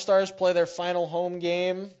the North Stars play their final home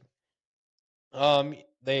game.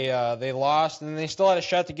 They lost, and they still had a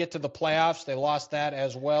shot to get to the playoffs. They lost that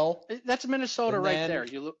as well. That's Minnesota right there.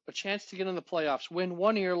 You look a chance to get in the playoffs. Win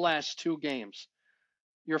one of your last two games.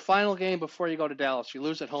 Your final game before you go to Dallas, you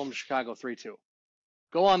lose at home to Chicago 3-2.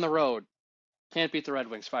 Go on the road. Can't beat the Red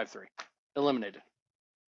Wings 5-3. Eliminated.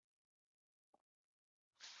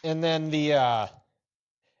 And then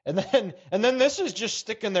and then this is just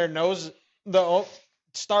sticking their nose. The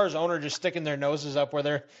Stars owner just sticking their noses up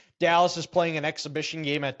where Dallas is playing an exhibition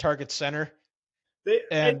game at Target Center.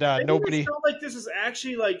 Nobody felt like this is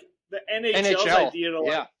actually like the NHL's idea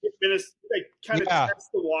to kind of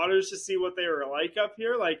test the waters to see what they were like up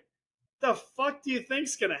here. Like, the fuck do you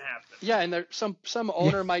think's gonna happen? Yeah, and some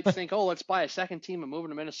owner might think, oh, let's buy a second team and move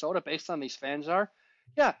to Minnesota based on these fans are.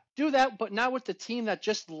 Yeah, do that, but not with the team that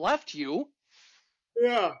just left you.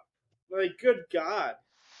 Yeah, like good God,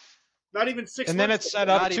 not even 6 months. And then it's set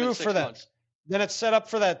up too for that. Then it's set up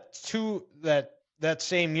for that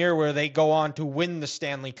same year where they go on to win the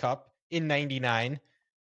Stanley Cup in '99,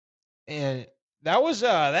 and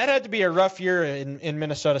that had to be a rough year in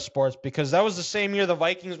Minnesota sports because that was the same year the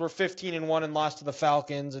Vikings were 15-1 and lost to the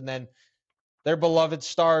Falcons, and then their beloved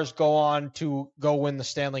Stars go on to go win the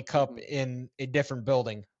Stanley Cup in a different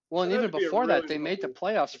building. Well, and even before that, they made the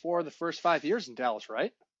playoffs for the first 5 years in Dallas,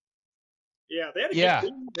 right? Yeah, they had a good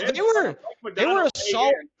team. They were a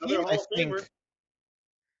solid team, I think.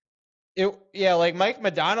 Like Mike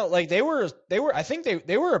Modano, like they were. I think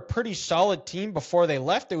they were a pretty solid team before they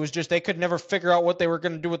left. It was just they could never figure out what they were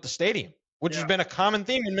going to do with the stadium, which has been a common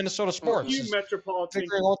theme in Minnesota sports. Fuck you, Metropolitan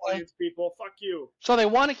Lions people. Fuck you. So they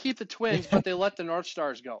want to keep the Twins, but they let the North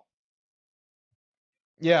Stars go.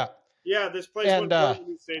 Yeah. Yeah, this place went to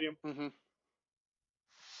the stadium. Mm-hmm.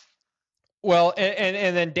 Well,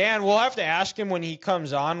 and then Dan, we'll have to ask him when he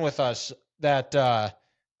comes on with us that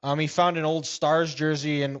he found an old Stars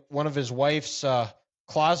jersey in one of his wife's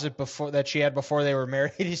closet that she had before they were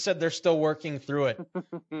married. He said they're still working through it.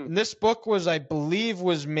 And this book I believe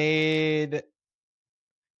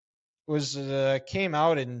came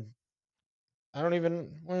out in, I don't even,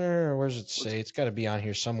 where does it say? It's got to be on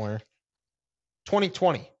here somewhere.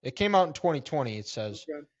 2020. It came out in 2020, it says.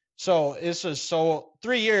 Okay. So this is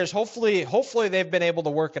 3 years. Hopefully they've been able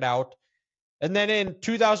to work it out. And then in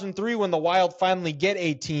 2003, when the Wild finally get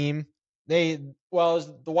a team, the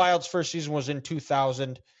Wild's first season was in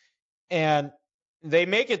 2000, and they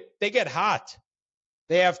get hot.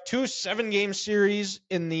 They have 2 7-game series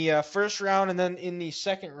in the first round and then in the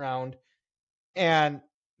second round, and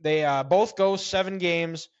they both go 7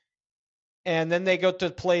 games, and then they go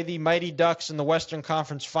to play the Mighty Ducks in the Western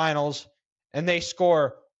Conference Finals, and they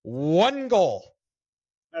score 1 goal.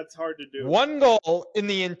 That's hard to do. 1 goal in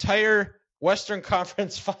the entire Western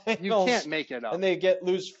Conference Finals. You can't make it up. And they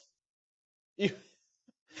lose.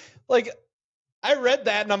 Like, I read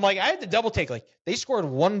that and I'm like, I had to double take. Like, they scored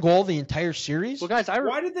 1 goal the entire series. Well, guys,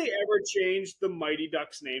 why did they ever change the Mighty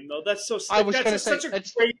Ducks name though? That's so. I was going to say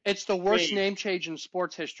it's the worst name change in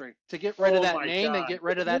sports history. To get rid of that name and get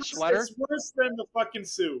rid of that sweater. It's worse than the fucking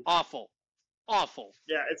Sioux. Awful.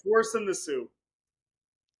 Yeah, it's worse than the Sioux.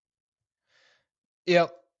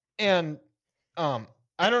 Yep. And I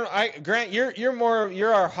don't know. Grant,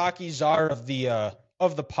 you're our hockey czar of the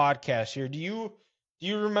podcast here. Do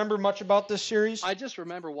you remember much about this series? I just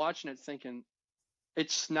remember watching it thinking,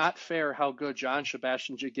 it's not fair how good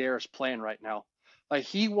Jean-Sebastien Giguère is playing right now. Like,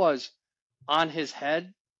 he was on his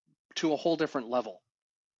head to a whole different level.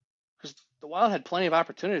 Because the Wild had plenty of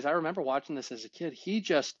opportunities. I remember watching this as a kid. He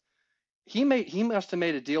must have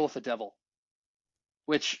made a deal with the devil,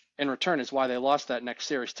 which in return is why they lost that next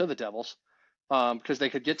series to the Devils, because they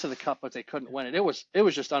could get to the cup but they couldn't win it. It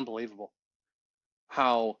was just unbelievable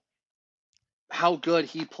how good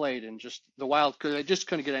he played, and just the Wild they just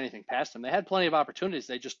couldn't get anything past him. They had plenty of opportunities.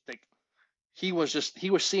 He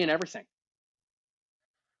was seeing everything.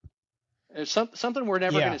 It's something we're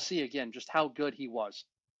never going to see again. Just how good he was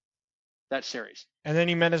that series. And then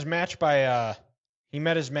he met his match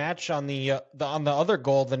on the other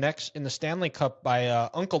goal in the Stanley Cup by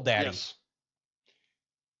Uncle Daddy.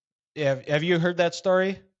 Yes. Have you heard that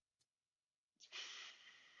story?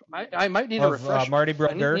 I might need a refresher. Marty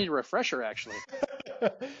Brodeur. I need a refresher, actually.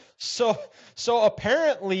 So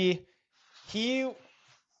apparently he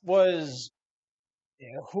was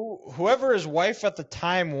whoever his wife at the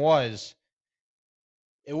time was.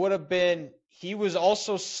 It would have been he was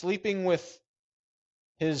also sleeping with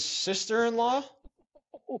his sister-in-law.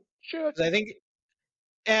 Oh shit! I think,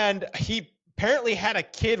 and he apparently had a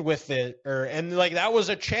kid with it, and like that was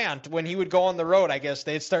a chant when he would go on the road. I guess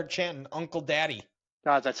they'd start chanting "Uncle Daddy."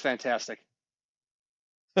 God, that's fantastic.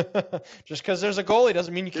 Just because there's a goalie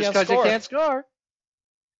doesn't mean you can't score. Just because you can't score.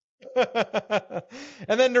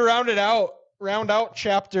 And then to round out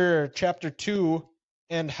chapter 2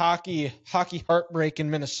 and hockey heartbreak in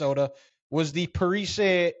Minnesota was the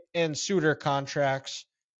Parise and Suter contracts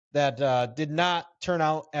that did not turn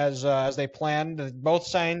out as they planned. They both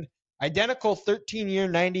signed identical 13-year,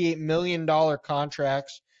 $98 million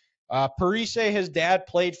contracts. Parise, his dad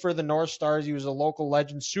played for the North Stars. He was a local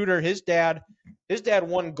legend. Suter, his dad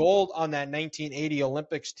won gold on that 1980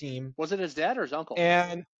 Olympics team. Was it his dad or his uncle?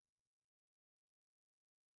 And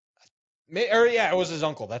it was his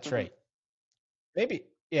uncle. That's right. Maybe,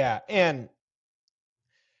 yeah. And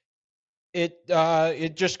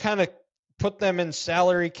it just kind of put them in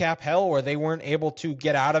salary cap hell where they weren't able to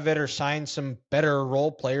get out of it or sign some better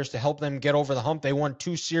role players to help them get over the hump. They won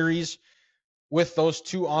 2 series with those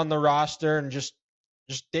 2 on the roster and just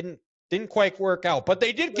didn't quite work out. But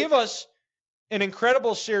they did give us an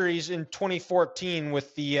incredible series in 2014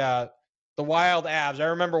 with the Wild Avs. I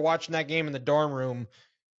remember watching that game in the dorm room,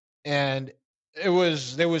 and there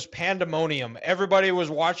was pandemonium. Everybody was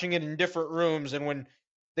watching it in different rooms, and when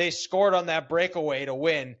they scored on that breakaway to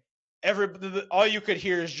win, all you could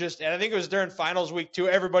hear is just, and I think it was during finals week too,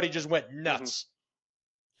 everybody just went nuts.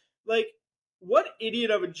 Like, what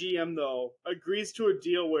idiot of a GM, though, agrees to a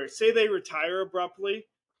deal where, say they retire abruptly,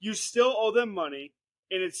 you still owe them money,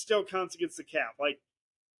 and it still counts against the cap? Like,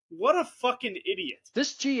 what a fucking idiot.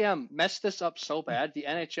 This GM messed this up so bad, the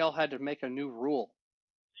NHL had to make a new rule.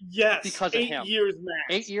 Yes, because 8 of him. years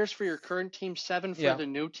max. 8 years for your current team, 7 for the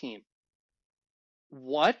new team.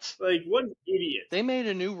 What? Like, what an idiot. They made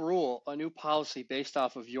a new rule, a new policy based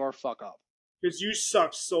off of your fuck up. Because you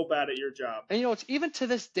suck so bad at your job. And it's even to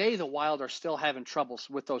this day, the Wild are still having troubles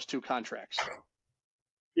with those 2 contracts.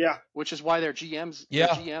 Yeah. Which is why their GMs, their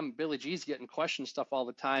GM, Billy G's getting questioned stuff all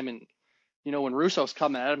the time. And, when Russo's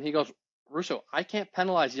coming at him, he goes, Russo, I can't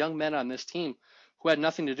penalize young men on this team who had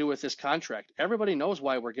nothing to do with this contract. Everybody knows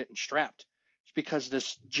why we're getting strapped. It's because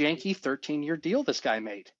this janky 13-year deal this guy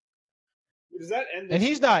made. Does that end? And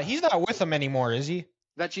he's not with them anymore, is he?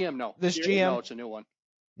 That GM, no. This GM? No, it's a new one.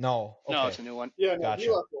 No. Okay. No, it's a new one. Yeah, no, gotcha. he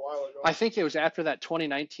left a while ago. I think it was after that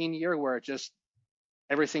 2019 year where it just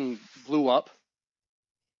everything blew up.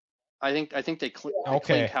 I think they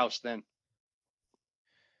cleaned house then.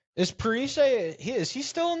 Is Parise? Is he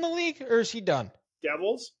still in the league or is he done?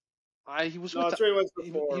 Devils? He was No, with that's where he was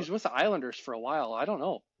before. he was with the Islanders for a while. I don't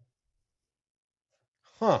know.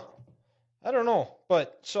 Huh. I don't know.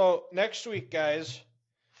 But so next week, guys,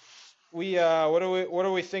 we what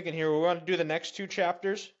are we thinking here? We want to do the next 2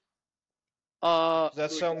 chapters? Does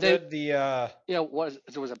that sound good? Was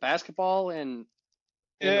it basketball and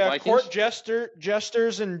yeah, Court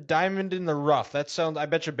Jesters and Diamond in the Rough. That sounds. I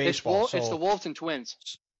bet you baseball. It's the Wolves and Twins.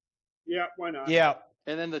 Yeah, why not? Yeah,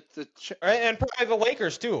 and then and probably the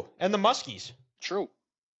Lakers too, and the Muskies. True.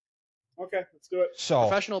 Okay, let's do it. So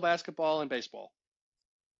professional basketball and baseball.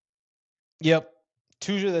 Yep,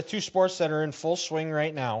 the two sports that are in full swing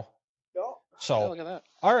right now. Yeah. So look at that.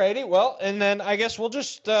 Alrighty, well, and then I guess we'll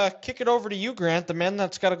just kick it over to you, Grant, the man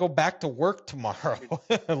that's got to go back to work tomorrow.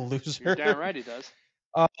 Loser. You're damn right he does.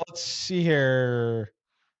 Let's see here.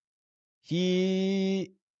 It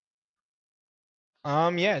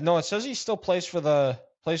says he still plays for the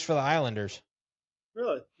Islanders.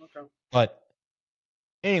 Really? Okay. But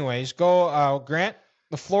anyways, go Grant,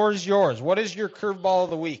 the floor is yours. What is your curveball of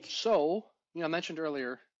the week? So, I mentioned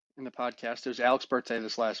earlier in the podcast, it was Alex's birthday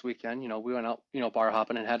this last weekend. We went out, bar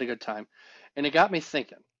hopping and had a good time. And it got me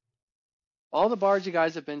thinking, all the bars you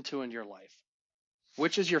guys have been to in your life,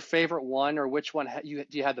 which is your favorite one, or which one do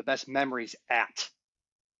you have the best memories at?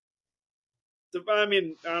 I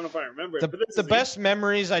mean, I don't know if I remember it. The best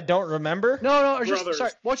memories I don't remember? No,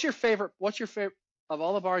 sorry. What's your favorite of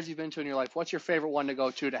all the bars you've been to in your life? What's your favorite one to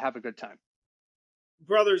go to have a good time?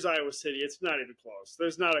 Brothers Iowa City. It's not even close.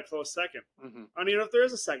 There's not a close second. Mm-hmm. I mean, if there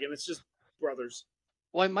is a second, it's just Brothers.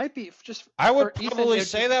 Well, it might be just. I would probably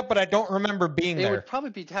say that, but I don't remember being there. It would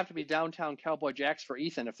probably have to be downtown Cowboy Jack's for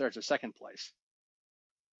Ethan if there's a second place.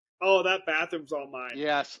 Oh, that bathroom's all mine.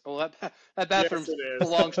 Yes. Well, that bathroom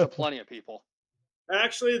belongs to plenty of people.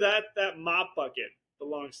 Actually, that mop bucket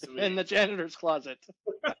belongs to me. In the janitor's closet.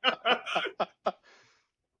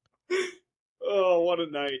 Oh, what a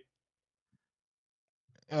night.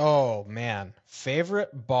 Oh, man.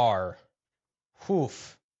 Favorite bar.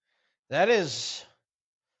 Oof. That is...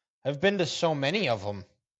 I've been to so many of them.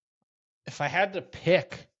 If I had to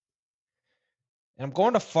pick... And I'm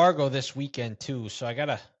going to Fargo this weekend, too, so I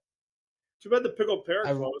gotta... Too bad the Pickled Pear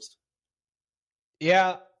closed.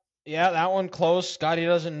 Yeah, that one closed. Scotty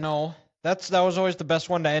doesn't know. That was always the best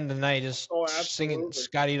one to end the night, is singing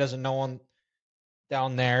Scotty doesn't know one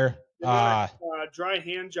down there. Dry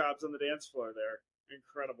hand jobs on the dance floor there.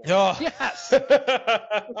 Incredible. Oh. Yes.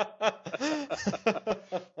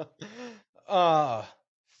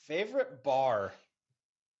 Favorite bar.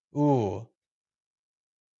 Ooh.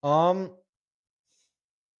 You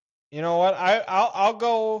know what? I'll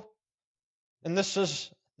go. And this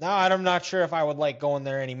is now I'm not sure if I would like going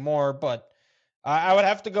there anymore, but I would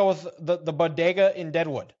have to go with the Bodega in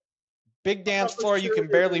Deadwood. Big dance floor, you can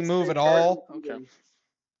barely move at all. Okay.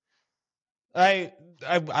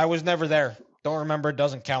 I was never there. Don't remember. It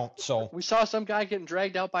doesn't count. So we saw some guy getting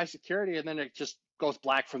dragged out by security, and then it just goes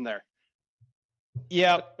black from there.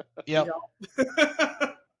 Yep.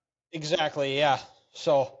 Exactly. Yeah.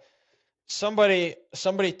 So somebody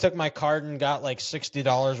took my card and got like $60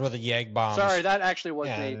 worth of Yag bombs. Sorry, that actually was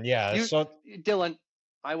me. Yeah. So Dylan,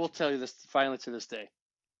 I will tell you this finally to this day.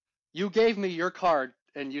 You gave me your card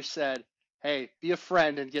and you said, "Hey, be a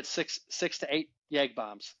friend and get six to 8 Yag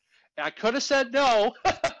bombs." I could have said no,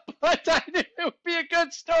 but I knew it would be a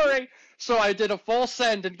good story, so I did a full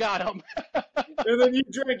send and got them. And then you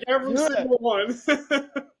drank every single one.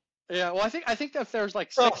 Yeah, well, I think if there's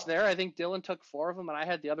like 6 there, I think Dylan took 4 of them and I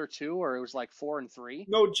had the other 2, or it was like 4 and 3.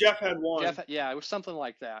 No, Jeff had 1. It was something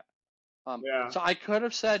like that. Yeah. So I could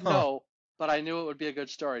have said no, but I knew it would be a good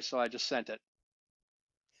story, so I just sent it.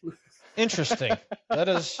 Interesting. That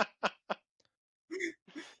is.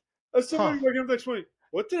 Somebody going to next morning.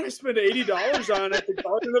 What did I spend $80 on at the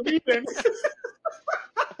Garden of Eden?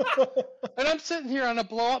 And I'm sitting here on a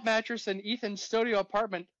blow-up mattress in Ethan's studio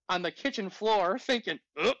apartment on the kitchen floor, thinking,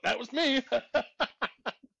 "Oh, that was me."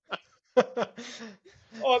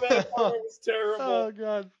 Oh, that was terrible. Oh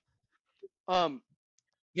God.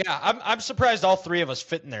 Yeah, I'm surprised all 3 of us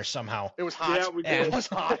fit in there somehow. It was hot. Yeah, we did. It was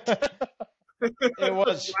hot. It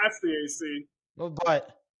was. Blast the AC.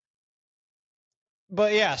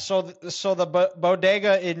 But yeah, so the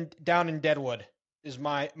Bodega down in Deadwood is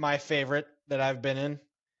my favorite that I've been in.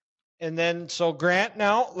 And then so Grant,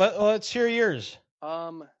 now let's hear yours.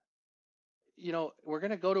 We're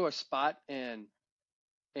gonna go to a spot in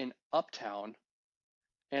Uptown,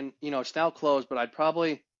 and it's now closed, but I'd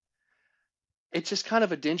probably it's just kind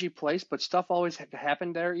of a dingy place, but stuff always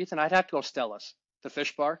happened there, Ethan. I'd have to go Stella's, the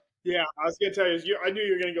fish bar. Yeah, I was gonna tell you. I knew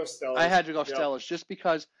you were gonna go Stella's. I had to go Yep. Stella's just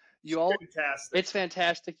because Fantastic. it's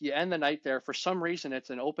fantastic. You end the night there. For some reason,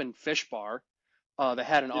 it's an open fish bar. They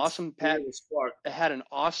had an awesome weird as fuck. It had an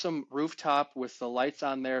awesome rooftop with the lights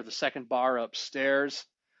on there. The second bar upstairs.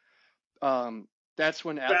 That's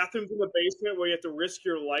when bathrooms in the basement where you have to risk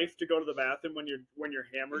your life to go to the bathroom when you're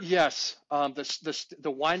hammered. Yes.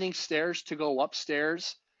 The winding stairs to go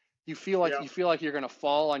upstairs. You feel like you're gonna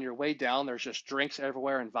fall on your way down. There's just drinks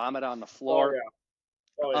everywhere and vomit on the floor.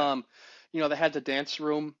 Oh yeah. You know, they had the dance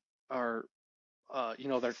room or you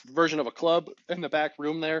know, their version of a club in the back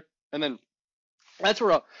room there. And then that's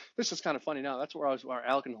where this is kind of funny now. That's where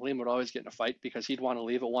Alec and Halim would always get in a fight because he'd want to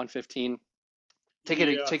leave at 1:15 to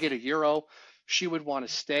get a euro. She would want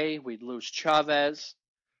to stay. We'd lose Chavez.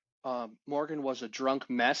 Morgan was a drunk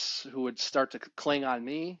mess who would start to cling on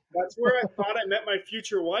me. That's where I thought I met my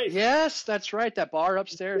future wife. Yes, that's right. That bar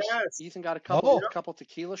upstairs. Yes. Ethan got a couple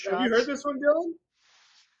tequila shots. Have you heard this one, Dylan?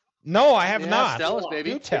 No, I have not. Stella's,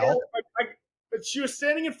 baby. Do tell. But she was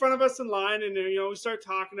standing in front of us in line, and we start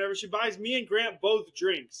talking to her. She buys me and Grant both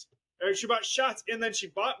drinks. She bought shots, and then she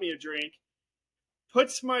bought me a drink.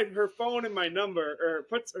 Puts her phone in my number, or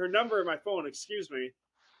puts her number in my phone. Excuse me.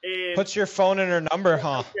 And puts your phone in her number,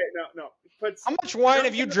 huh? Okay, no. How much wine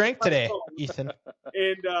have you drank today, Ethan?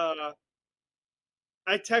 And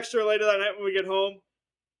I text her later that night when we get home.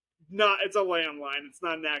 It's a landline. It's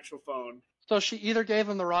not an actual phone. So she either gave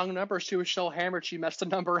him the wrong number, or she was so hammered she messed the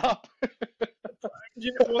number up.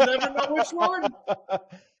 We'll never know which one.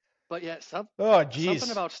 But yeah,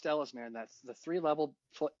 something about Stella's, man. That's the three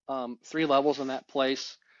levels in that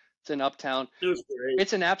place. It's in Uptown. It was great.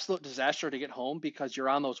 It's an absolute disaster to get home because you're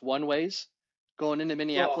on those one ways going into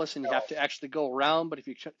Minneapolis, and you have to actually go around. But if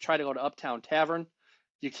you try to go to Uptown Tavern,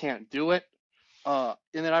 you can't do it. And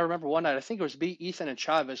then I remember one night, I think it was Ethan and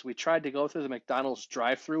Chavez. We tried to go through the McDonald's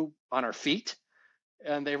drive-thru on our feet,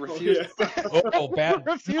 and they refused. Bad.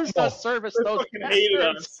 refused to service They those. fucking hated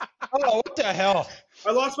us. Oh, what the hell?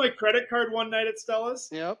 I lost my credit card one night at Stella's.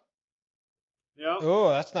 Yep. Yeah. Oh,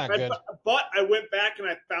 that's not good. But I went back and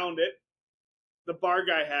I found it. The bar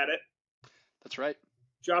guy had it. That's right.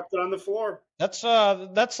 Dropped it on the floor. That's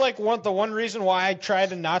like the one reason why I try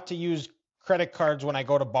to not to use credit cards when I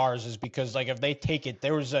go to bars is because like if they take it,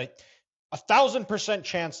 there was a 1,000%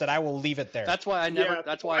 chance that I will leave it there. That's why I never. Yeah,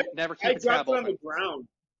 that's why I never keep I a tab dropped it on open. the ground.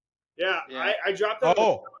 Yeah. I dropped it.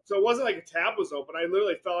 Oh. So it wasn't like a tab was open. I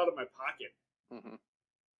literally fell out of my pocket. Mm-hmm.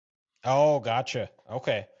 Oh, gotcha.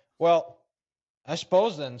 Okay. Well, I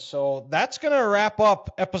suppose then. So that's going to wrap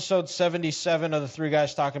up episode 77 of the Three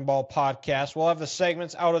Guys Talking Ball podcast. We'll have the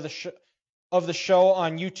segments out of the show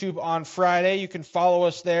on YouTube on Friday. You can follow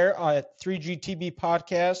us there at 3GTB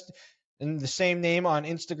Podcast and the same name on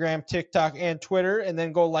Instagram, TikTok, and Twitter. And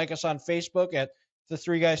then go like us on Facebook at the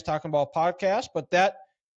Three Guys Talking Ball podcast. But that,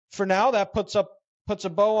 for now, that puts a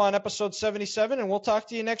bow on episode 77, and we'll talk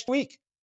to you next week.